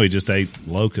 As we know, he just ate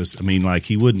locusts. I mean, like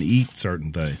he wouldn't eat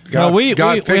certain things. God, we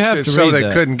fixed have it to so read they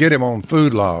that. couldn't get him on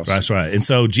food laws. That's right. And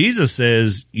so Jesus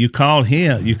says, you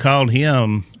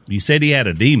said he had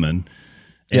a demon,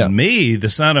 and me, the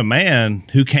Son of Man,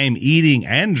 who came eating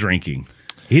and drinking.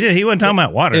 He wasn't talking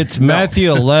about water. It's Matthew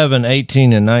 11,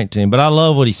 18, and 19. But I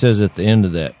love what he says at the end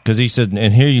of that. Because he said,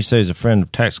 and here you say he's a friend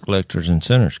of tax collectors and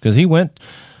sinners. Because he he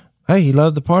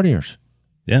loved the partiers.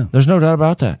 Yeah. There's no doubt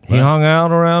about that. He hung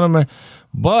out around them.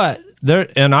 But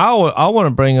and I want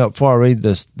to bring up before I read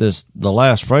the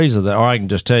last phrase of that, or I can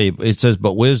just tell you, it says,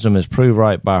 but wisdom is proved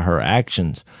right by her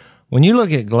actions. When you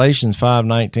look at Galatians 5,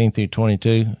 19 through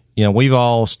 22, we've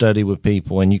all studied with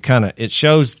people, and it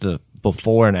shows the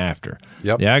before and after.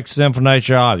 Yep. The acts of sinful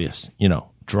nature are obvious.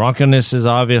 Drunkenness is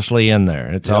obviously in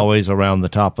there. It's always around the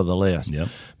top of the list. Yep.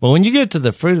 But when you get to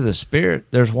the fruit of the Spirit,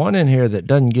 there's one in here that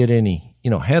doesn't get any,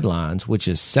 headlines, which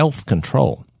is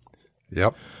self-control.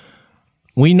 Yep.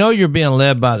 We know you're being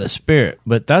led by the Spirit,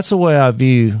 but that's the way I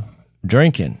view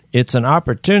drinking. It's an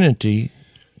opportunity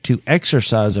to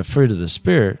exercise the fruit of the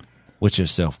Spirit, which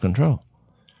is self-control.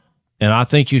 And I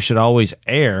think you should always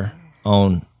err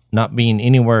on not being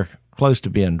anywhere close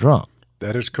to being drunk.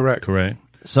 That is correct. Correct.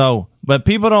 So, but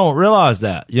people don't realize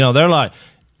that. They're like,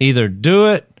 either do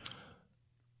it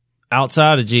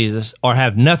outside of Jesus or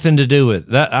have nothing to do with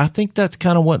that. I think that's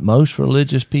kind of what most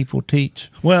religious people teach.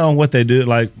 Well, what they do,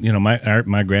 like,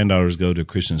 my granddaughters go to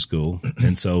Christian school,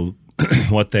 and so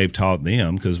what they've taught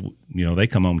them, because, they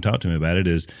come home and talk to me about it,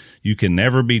 is you can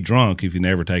never be drunk if you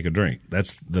never take a drink.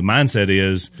 That's the mindset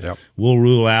is, we'll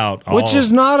rule out all. Which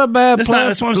is not a bad plan.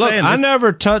 That's what I'm Look, saying. I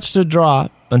never touched a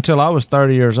drop until I was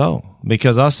 30 years old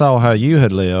because I saw how you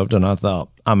had lived, and I thought,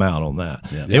 I'm out on that.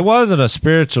 Yeah. It wasn't a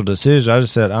spiritual decision. I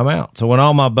just said, I'm out. So when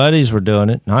all my buddies were doing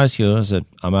it in high school, I said,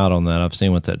 I'm out on that. I've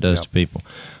seen what that does to people.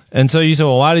 And so you said,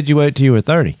 well, why did you wait till you were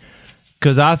 30?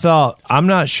 Because I thought, I'm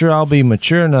not sure I'll be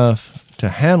mature enough to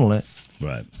handle it.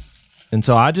 Right. And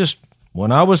so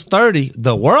when I was 30,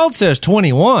 the world says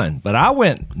 21, but I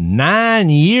went 9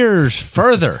 years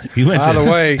further. You went By to the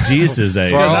way, Jesus'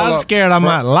 age. Because I was scared I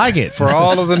might like it. For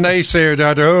all of the naysayers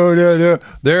out there,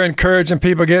 they're encouraging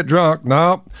people to get drunk.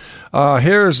 No.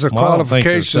 Here's the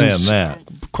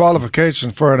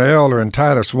qualifications for an elder in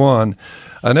Titus 1.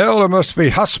 An elder must be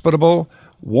hospitable,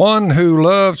 one who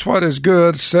loves what is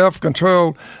good,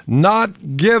 self-controlled,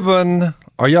 not given,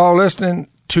 are y'all listening,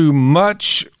 to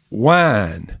much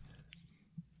wine.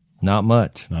 Not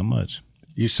much. Not much.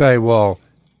 You say, well,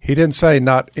 he didn't say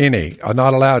not any, or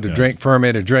not allowed to drink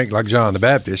fermented drink like John the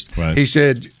Baptist. Right. He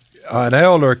said an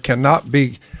elder cannot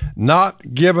be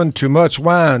not given to much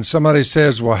wine. Somebody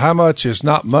says, well, how much is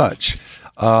not much?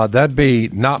 That'd be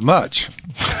not much.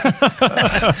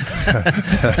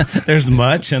 There's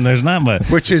much and there's not much.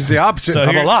 Which is the opposite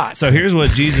of a lot. So here's what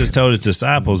Jesus told his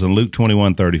disciples in Luke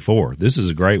 21:34. This is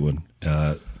a great one.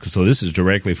 So this is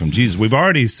directly from Jesus. We've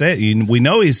already said, we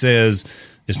know he says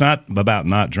it's not about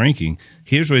not drinking.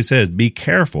 Here's what he says: be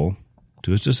careful,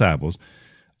 to his disciples,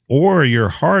 or your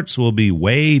hearts will be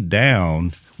weighed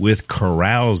down with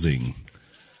carousing.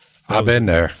 I've been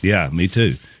there. Yeah, me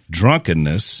too.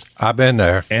 Drunkenness. I've been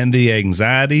there. And the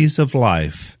anxieties of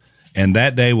life, and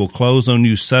that day will close on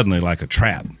you suddenly like a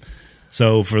trap.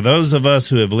 So for those of us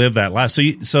who have lived that life,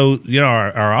 so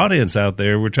our audience out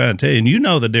there, we're trying to tell you, and you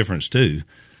know the difference too.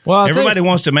 Well, everybody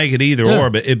wants to make it either or,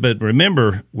 but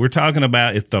remember, we're talking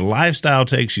about if the lifestyle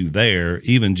takes you there,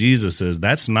 even Jesus says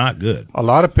that's not good. A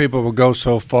lot of people will go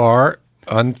so far,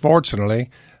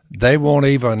 unfortunately, they won't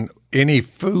even any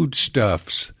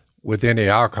foodstuffs with any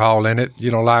alcohol in it,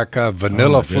 like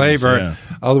vanilla flavor. Yeah.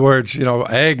 In other words,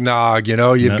 eggnog,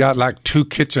 you've got like 2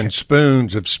 kitchen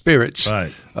spoons of spirits.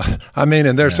 Right.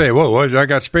 And they're saying, whoa, what, I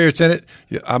got spirits in it?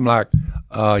 I'm like,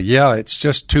 it's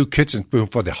just 2 kitchen spoons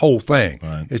for the whole thing.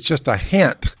 Right. It's just a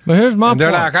hint. But here's my point.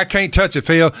 They're point. like, I can't touch it,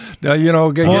 Phil.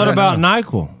 What about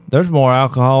NyQuil? There's more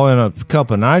alcohol in a cup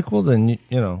of NyQuil than,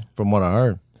 from what I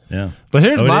heard. Yeah. But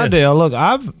here's my deal. Look,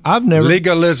 I've never...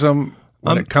 Legalism...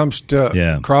 When it comes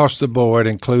to across the board,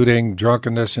 including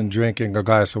drunkenness and drinking a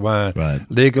glass of wine,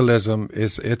 legalism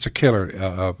it's a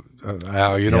killer.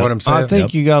 Al, you know what I'm saying? I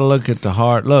think you got to look at the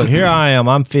heart. Look, here I am.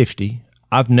 I'm 50.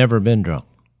 I've never been drunk.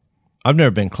 I've never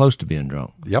been close to being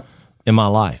drunk. Yep. In my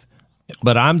life,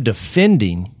 but I'm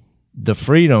defending the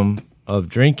freedom of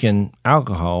drinking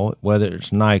alcohol, whether it's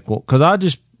NyQuil, because I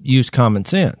just used common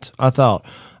sense. I thought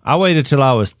I waited till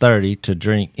I was 30 to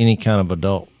drink any kind of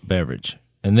adult beverage.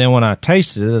 And then when I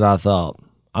tasted it, I thought,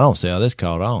 I don't see how this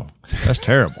caught on. That's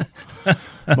terrible.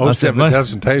 Most of it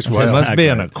doesn't taste well. It must be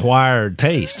an acquired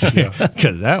taste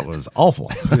because that was awful.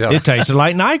 Yeah. It tasted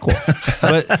like NyQuil.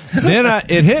 But then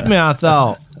it hit me. I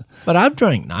thought, but I've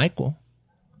drank NyQuil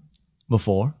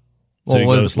before. Well,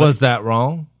 was that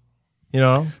wrong? You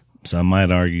know? Some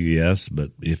might argue yes,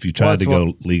 but if you tried to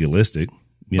go legalistic.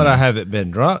 But I haven't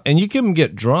been drunk. And you can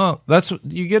get drunk. That's what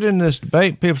you get in this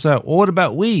debate. People say, well, what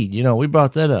about weed? You know, we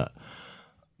brought that up.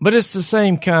 But it's the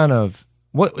same kind of,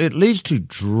 it leads to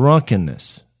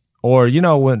drunkenness. Or, you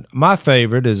know, when my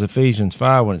favorite is Ephesians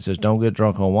 5 when it says, don't get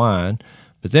drunk on wine.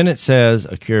 But then it says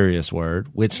a curious word,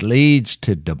 which leads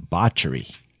to debauchery.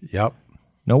 Yep.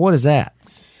 Now, what is that?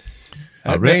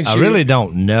 I really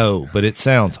don't know, but it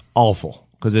sounds awful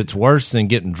because it's worse than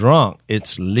getting drunk.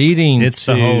 It's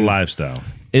the whole lifestyle.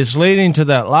 It's leading to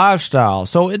that lifestyle.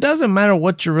 So it doesn't matter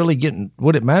what you're really getting.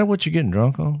 Would it matter what you're getting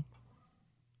drunk on?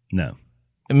 No.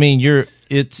 I mean,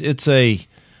 it's a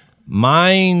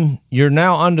mind. You're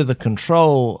now under the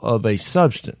control of a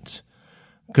substance.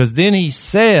 Because then he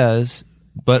says,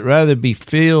 but rather be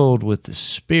filled with the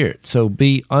Spirit. So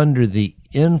be under the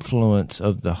influence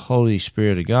of the Holy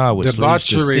Spirit of God, which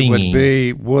debauchery leads to singing. Would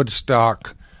be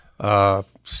Woodstock,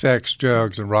 sex,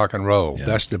 drugs, and rock and roll. Yeah.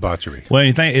 That's debauchery. Well,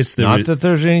 you think it's not that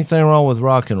there's anything wrong with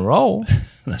rock and roll.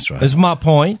 That's right. That's my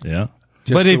point. Yeah.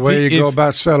 Just the way you go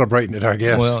about celebrating it, I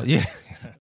guess. Well, yeah.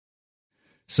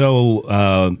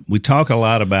 So we talk a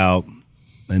lot about,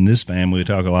 in this family, we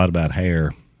talk a lot about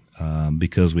hair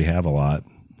because we have a lot,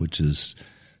 which is...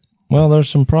 Well, there's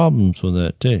some problems with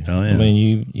that, too. Oh, yeah. I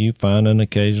mean, you find an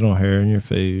occasional hair in your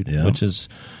food, which is...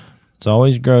 It's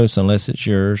always gross unless it's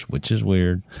yours, which is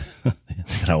weird.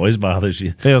 It always bothers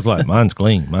you. Feels like mine's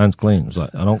clean. It's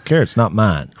like, I don't care. It's not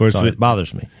mine. Of course, it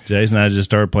bothers me. Jason and I just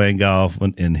started playing golf,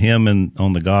 and him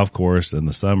on the golf course in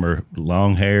the summer,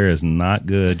 long hair is not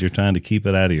good. You're trying to keep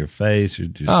it out of your face. You're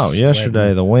just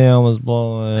yesterday the wind was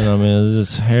blowing. I mean,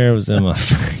 this hair was in my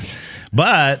face.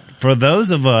 But for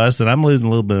those of us, and I'm losing a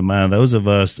little bit of mine, those of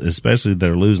us, especially that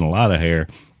are losing a lot of hair,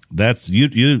 that's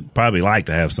you probably like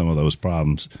to have some of those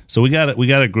problems. So we got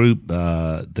a group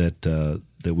that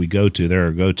we go to. They're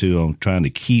our go-to on trying to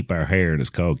keep our hair, and it's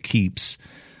called Keeps.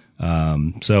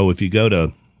 So if you go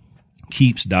to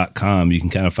Keeps.com, you can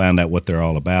kind of find out what they're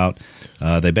all about.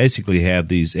 They basically have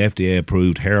these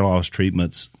FDA-approved hair loss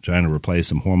treatments trying to replace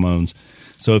some hormones.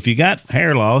 So if you got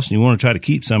hair loss and you want to try to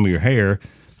keep some of your hair,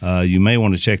 you may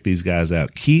want to check these guys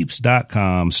out.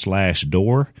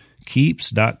 Keeps.com/door.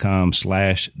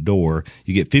 Keeps.com/door.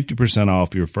 You get 50%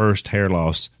 off your first hair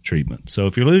loss treatment. So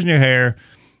if you're losing your hair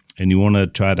and you want to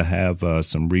try to have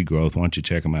some regrowth, why don't you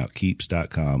check them out?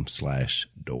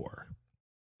 Keeps.com/door.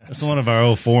 That's one of our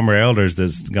old former elders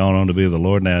that's gone on to be with the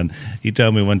Lord now. And he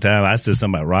told me one time, I said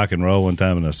something about rock and roll one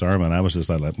time in a sermon. I was just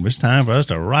like, it's time for us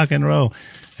to rock and roll.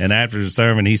 And after the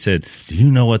sermon, he said, do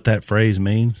you know what that phrase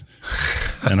means?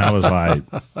 And I was like,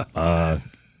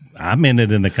 I meant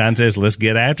it in the context, let's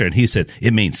get after it. And he said,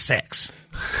 it means sex.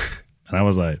 And I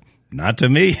was like, not to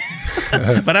me.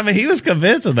 But I mean, he was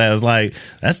convinced of that. I was like,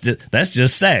 that's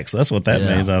just sex. That's what that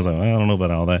means. I was like, well, I don't know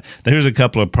about all that. There's a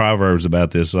couple of proverbs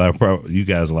about this. You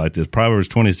guys will like this. Proverbs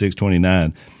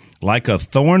 26:29. Like a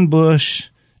thorn bush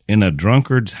in a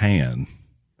drunkard's hand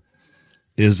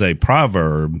is a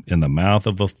proverb in the mouth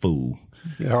of a fool.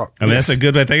 Yeah. I mean, that's a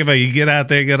good way to think about it. You get out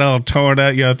there, get all torn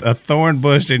up, you have a thorn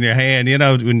bush in your hand. You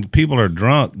know, when people are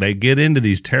drunk, they get into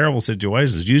these terrible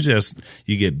situations.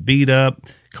 You get beat up,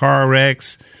 car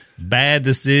wrecks, bad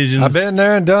decisions. I've been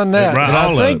there and done that. But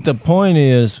I think the point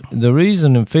is, the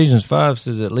reason Ephesians 5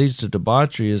 says it leads to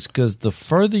debauchery is because the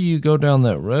further you go down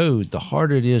that road, the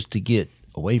harder it is to get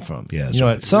away from it. Yeah, you know,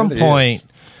 at some point,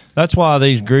 that's why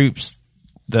these groups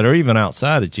that are even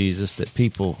outside of Jesus that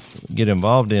people get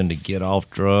involved in to get off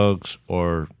drugs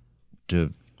or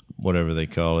to whatever they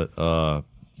call it,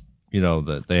 you know,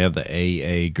 that they have the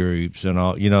AA groups and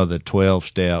all, you know, the 12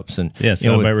 steps and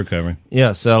celebrate recovery.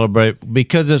 Yeah, celebrate,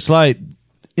 because it's like,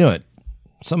 you know,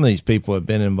 some of these people have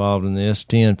been involved in this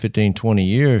 10, 15, 20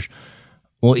 years.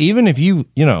 Well, even if you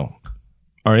know,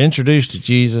 are introduced to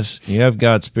Jesus, you have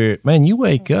God's Spirit, man, you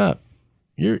wake up,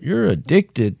 you're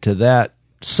addicted to that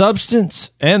substance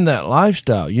and that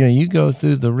lifestyle. You know, you go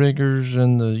through the rigors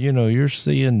and the, you know, you're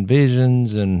seeing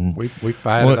visions and we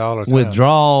fight it all the time.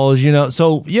 Withdrawals, you know.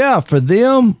 So yeah, for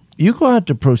them, you're going to have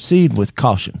to proceed with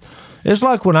caution. It's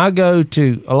like when I go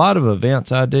to a lot of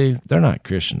events I do, they're not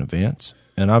Christian events.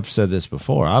 And I've said this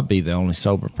before, I'll be the only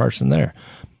sober person there.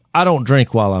 I don't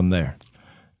drink while I'm there.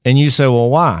 And you say, well,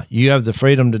 why? You have the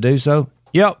freedom to do so?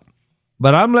 Yep.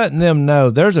 But I'm letting them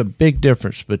know there's a big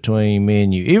difference between me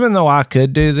and you. Even though I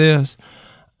could do this,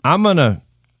 I'm going to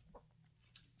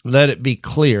let it be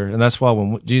clear, and that's why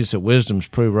when Jesus said wisdom's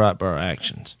proved right by our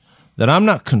actions, that I'm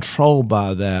not controlled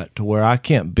by that to where I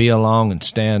can't be along and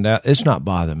stand out. It's not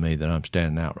bothering me that I'm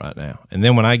standing out right now. And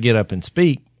then when I get up and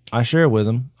speak, I share with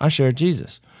them. I share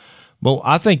Jesus. Well,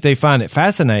 I think they find it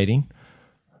fascinating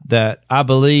that I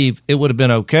believe it would have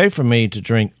been okay for me to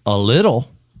drink a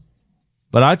little,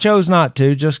 but I chose not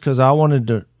to just because I wanted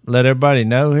to let everybody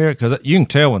know here, because you can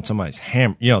tell when somebody's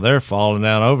they're falling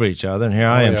down over each other, and here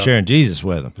I am sharing Jesus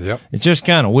with them. Yep. It's just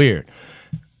kind of weird.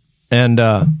 And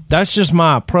that's just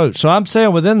my approach. So I'm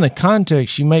saying within the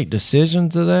context, you make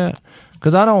decisions of that,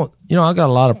 because I don't, I got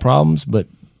a lot of problems, but,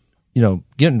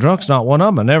 getting drunk's not one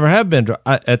of them. I never have been drunk.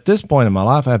 At this point in my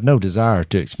life, I have no desire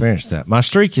to experience that. My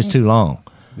streak is too long.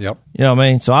 Yep. You know what I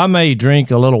mean? So I may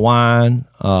drink a little wine,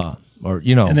 or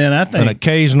and then I think an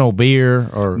occasional beer,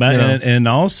 and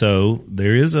also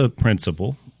there is a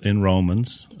principle in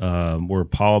Romans where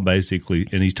Paul basically,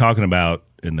 and he's talking about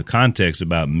in the context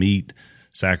about meat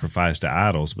sacrificed to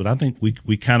idols, but I think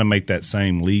we kind of make that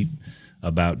same leap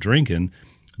about drinking,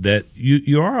 that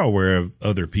you are aware of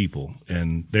other people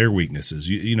and their weaknesses.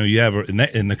 You have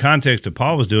in the context of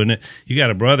Paul was doing it. You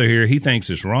got a brother here. He thinks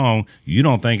it's wrong. You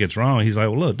don't think it's wrong. He's like,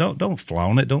 well, look, don't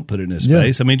flaunt it. Don't put it in his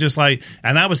face. I mean, just like,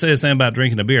 and I would say the same about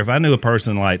drinking a beer. If I knew a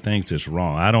person thinks it's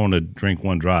wrong, I don't want to drink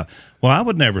one drop. Well, I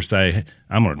would never say, hey,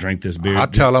 I'm going to drink this beer. I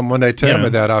tell them when they tell me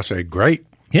that, I'll say, great.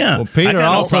 Yeah. Well, Peter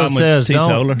also says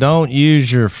don't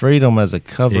use your freedom as a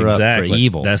cover-up for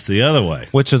evil. That's the other way.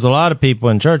 Which is a lot of people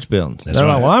in church buildings. They're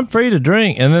like, well, I'm free to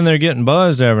drink. And then they're getting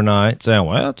buzzed every night saying,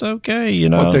 well, it's okay,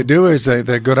 What they do is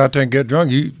they go out there and get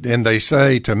drunk. And they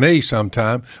say to me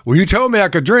sometime, well, you told me I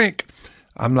could drink.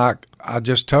 I'm like, I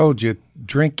just told you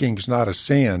drinking's not a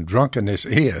sin. Drunkenness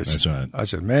is. That's right. I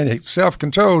said, man,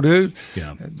 self-control, dude.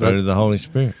 Yeah. Better the Holy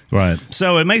Spirit. Right.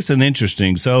 So it makes it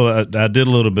interesting. So I did a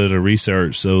little bit of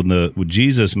research. So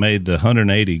Jesus made the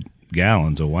 180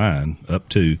 gallons of wine up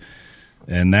to,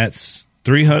 and that's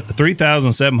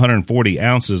 3,740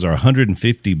 ounces or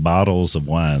 150 bottles of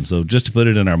wine. So just to put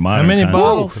it in our modern context, how many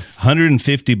bottles?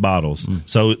 150 bottles.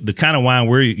 So the kind of wine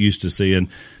we're used to seeing,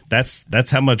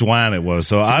 that's how much wine it was.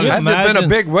 So it had been a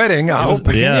big wedding.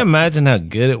 Can you imagine how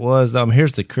good it was?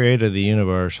 Here's the creator of the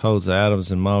universe, holds the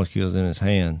atoms and molecules in his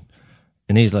hand,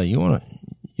 and he's like, "You want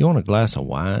a glass of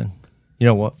wine? You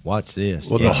know what? Watch this."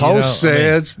 Well, the host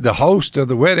the host of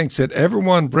the wedding said,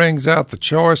 everyone brings out the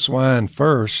choice wine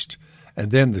first,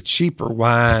 and then the cheaper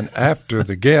wine after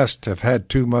the guests have had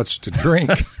too much to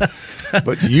drink.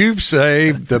 But you've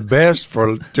saved the best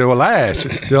till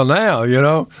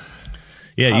now.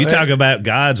 Yeah, you talk about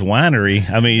God's winery.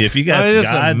 I mean, if you got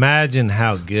God, imagine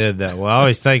how good that was. I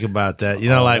always think about that.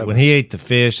 When he ate the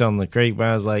fish on the creek,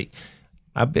 I was like,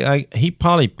 he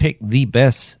probably picked the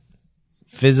best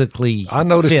physically. I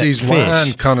noticed these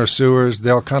wine connoisseurs,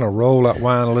 they'll kind of roll that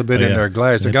wine a little bit in their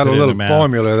glass. They got a little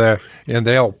formula there, and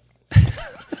they'll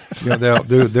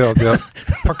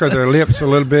pucker their lips a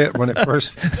little bit when it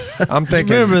first. I'm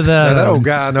thinking, remember that old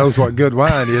guy knows what good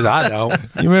wine is. I don't.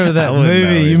 You remember that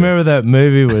movie? You remember that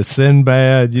movie with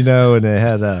Sinbad? And it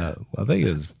had I think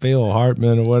it was Phil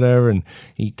Hartman or whatever, and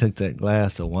he took that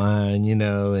glass of wine,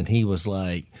 and he was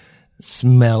like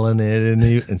smelling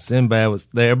it, and Sinbad was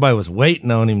there. Everybody was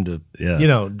waiting on him to,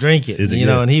 drink it,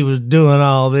 and he was doing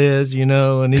all this,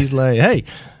 and he's like, hey.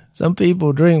 Some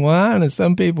people drink wine and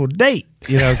some people date,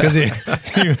 because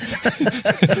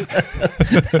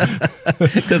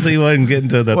he wasn't getting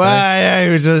to the thing. Yeah,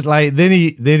 he was just like, then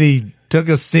he took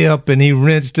a sip and he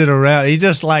rinsed it around. He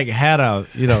just had a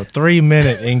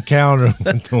 3-minute encounter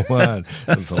with the wine.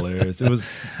 It was hilarious. It was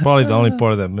probably the only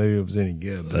part of that movie that was any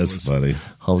good. That's funny,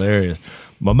 hilarious.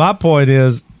 But my point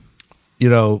is,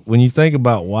 when you think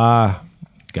about why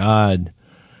God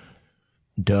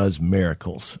does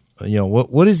miracles.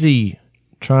 What is he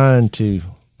trying to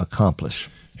accomplish?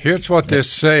 Here's what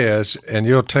this says, and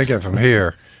you'll take it from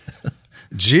here.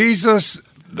 Jesus,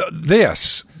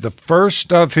 the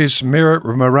first of his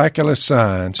miraculous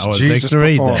signs, Jesus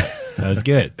performed. That's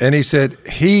good. And he said,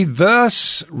 he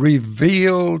thus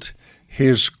revealed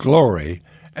his glory,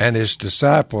 and his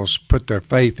disciples put their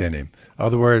faith in him. In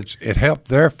other words, it helped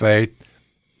their faith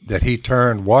that he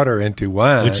turned water into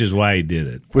wine. Which is why he did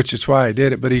it.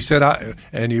 But he said,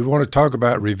 and you want to talk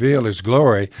about reveal his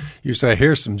glory, you say,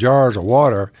 here's some jars of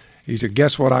water. He said,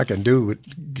 guess what I can do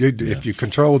if you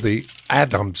control the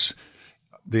atoms,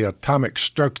 the atomic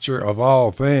structure of all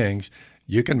things,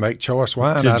 you can make choice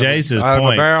wine out of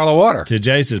a barrel of water. To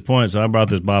Jason's point, so I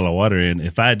brought this bottle of water in.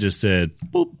 If I just said,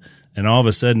 boop, and all of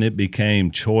a sudden it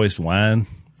became choice wine,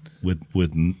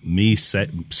 with me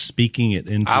speaking it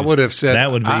into. I would have said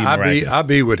that would be miraculous. I'd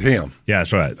be with him. Yeah,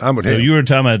 that's right. I'm with so him. You were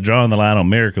talking about drawing the line on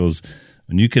miracles,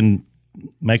 and you can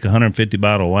make 150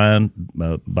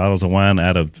 bottles of wine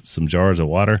out of some jars of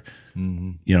water.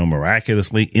 Mm-hmm.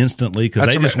 Miraculously, instantly, because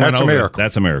they just went over.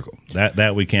 That's a miracle.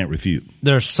 That we can't refute.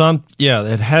 There's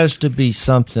it has to be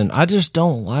something. I just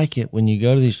don't like it when you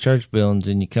go to these church buildings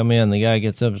and you come in, the guy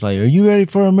gets up and is like, "Are you ready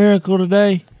for a miracle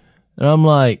today?" And I'm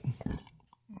like,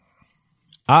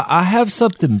 I have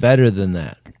something better than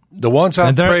that. The ones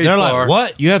I've prayed they're for, like,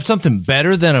 "What? You have something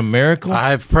better than a miracle?" I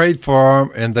have prayed for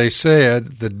them, and they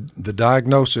said the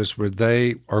diagnosis where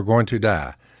they are going to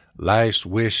die. Last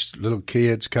wish, little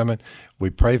kids coming. We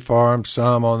pray for them.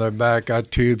 Some on their back got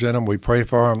tubes in them. We pray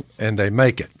for them, and they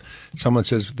make it. Someone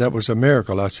says, that was a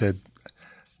miracle. I said,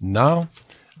 no.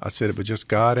 I said, it was just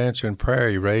God answering prayer.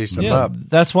 He raised them up.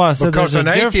 That's why I said because an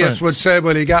atheist would say,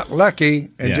 well, he got lucky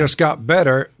and just got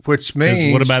better, which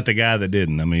means. What about the guy that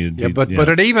didn't? I mean,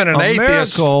 but even an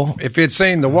atheist, if he'd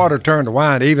seen the water turn to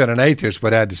wine, even an atheist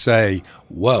would have to say,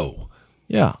 whoa.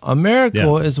 Yeah, a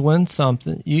miracle is when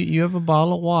something, you have a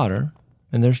bottle of water,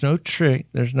 and there's no trick,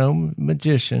 there's no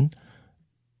magician,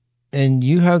 and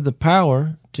you have the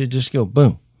power to just go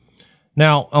boom.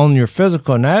 Now, on your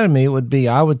physical anatomy, it would be,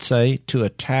 I would say, to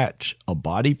attach a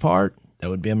body part, that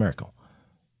would be a miracle.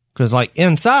 Because, like,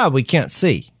 inside, we can't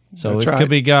see, so it could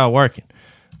be God working.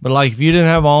 But, like, if you didn't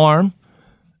have an arm,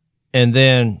 and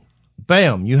then,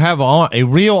 bam, you have a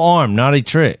real arm, not a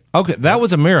trick. Okay, that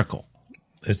was a miracle.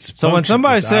 So when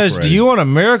somebody says, do you want a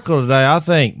miracle today? I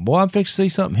think, boy, I'm fixing to see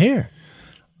something here.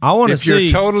 I want to see.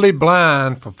 If you're totally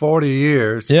blind for 40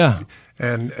 years, yeah,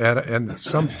 and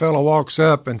some fellow walks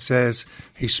up and says,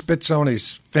 he spits on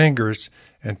his fingers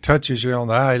and touches you on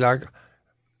the eye, like,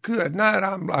 good night,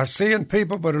 I'm seeing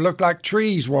people, but it looked like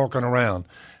trees walking around.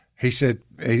 He said,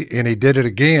 and he did it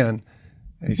again.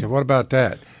 And he said, what about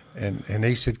that? And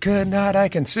he said, good night, I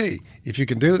can see. If you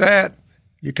can do that,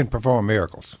 you can perform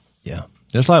miracles. Yeah.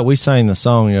 Just like we sang the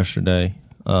song yesterday,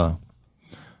 our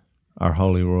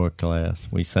Holy Roar class,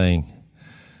 we sang,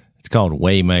 it's called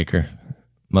Waymaker.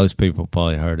 Most people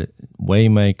probably heard it.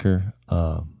 Waymaker,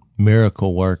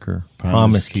 Miracle Worker,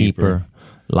 Promise Keeper,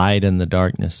 Light in the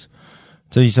Darkness.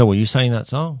 So you said, well, you sang that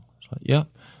song? Like, yeah.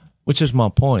 Which is my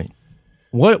point.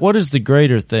 What is the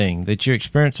greater thing? That you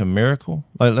experience a miracle?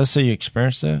 Like, let's say you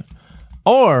experience that.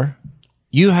 Or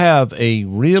you have a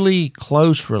really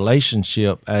close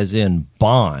relationship, as in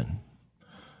bond,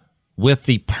 with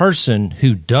the person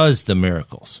who does the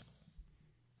miracles.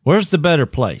 Where's the better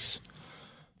place?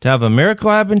 To have a miracle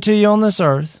happen to you on this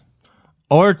earth,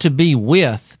 or to be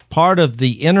with part of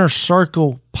the inner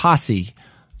circle posse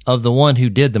of the one who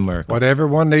did the miracle? What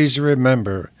everyone needs to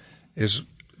remember is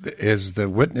the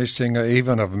witnessing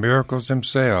even of miracles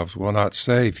themselves will not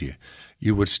save you.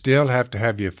 You would still have to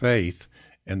have your faith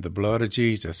in the blood of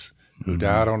Jesus, who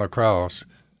died on a cross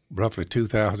roughly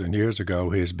 2,000 years ago,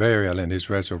 his burial and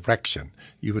his resurrection.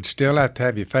 You would still have to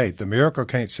have your faith. The miracle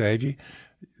can't save you.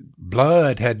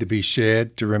 Blood had to be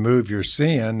shed to remove your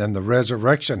sin, and the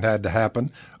resurrection had to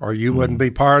happen, or you wouldn't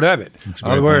be part of it. In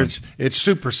other words, it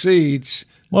supersedes.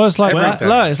 Well, it's like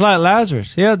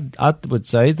Lazarus. Yeah, I would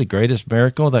say the greatest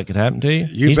miracle that could happen to you.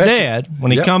 He's dead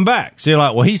when he come back. So you're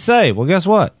like, well, he's saved. Well, guess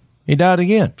what? He died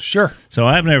again. Sure. So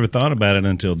I've never thought about it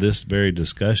until this very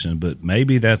discussion, but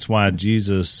maybe that's why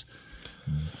Jesus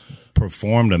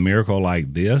performed a miracle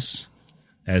like this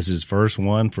as his first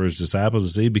one for his disciples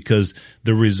to see, because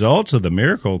the results of the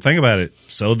miracle, think about it,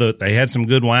 so that they had some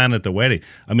good wine at the wedding.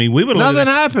 I mean, we would nothing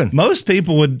happened. Most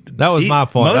people would. That was my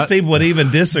point. Most people would even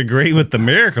disagree with the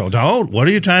miracle. What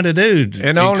are you trying to do?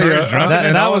 And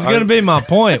that was going to be my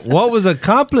point. What was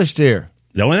accomplished here?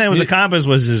 The only thing that was accomplished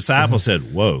was his disciples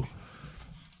said, whoa.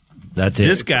 That's it.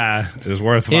 This guy is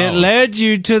worth following. It led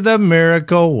you to the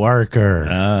miracle worker.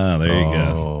 Ah, there you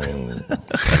go.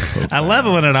 I love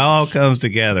it when it all comes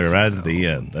together right at the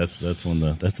end. That's the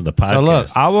podcast. So look,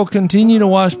 I will continue to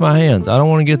wash my hands. I don't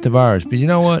want to get the virus, but you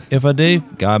know what? If I do,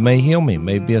 God may heal me.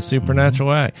 Maybe a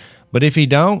supernatural act. But if he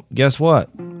don't, guess what?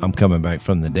 I'm coming back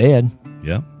from the dead.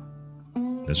 Yeah,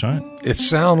 that's right. It's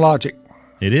sound logic.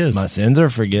 It is. My sins are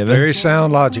forgiven. Very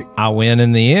sound logic. I win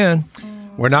in the end.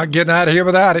 We're not getting out of here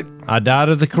without it. I died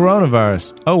of the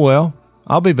coronavirus. Oh, well,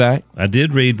 I'll be back. I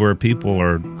did read where people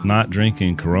are not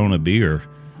drinking Corona beer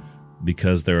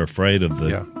because they're afraid of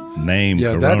the name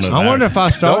coronavirus. I wonder if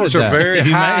I started Those are that. very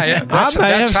high. That's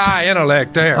high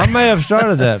intellect there. I may have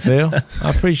started that, Phil. I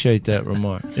appreciate that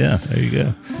remark. Yeah, there you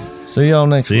go. See y'all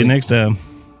next week. See you next time.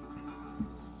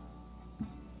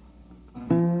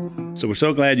 So we're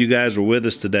so glad you guys were with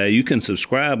us today. You can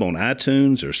subscribe on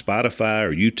iTunes or Spotify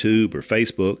or YouTube or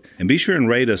Facebook, and be sure and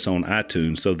rate us on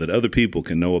iTunes so that other people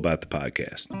can know about the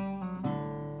podcast.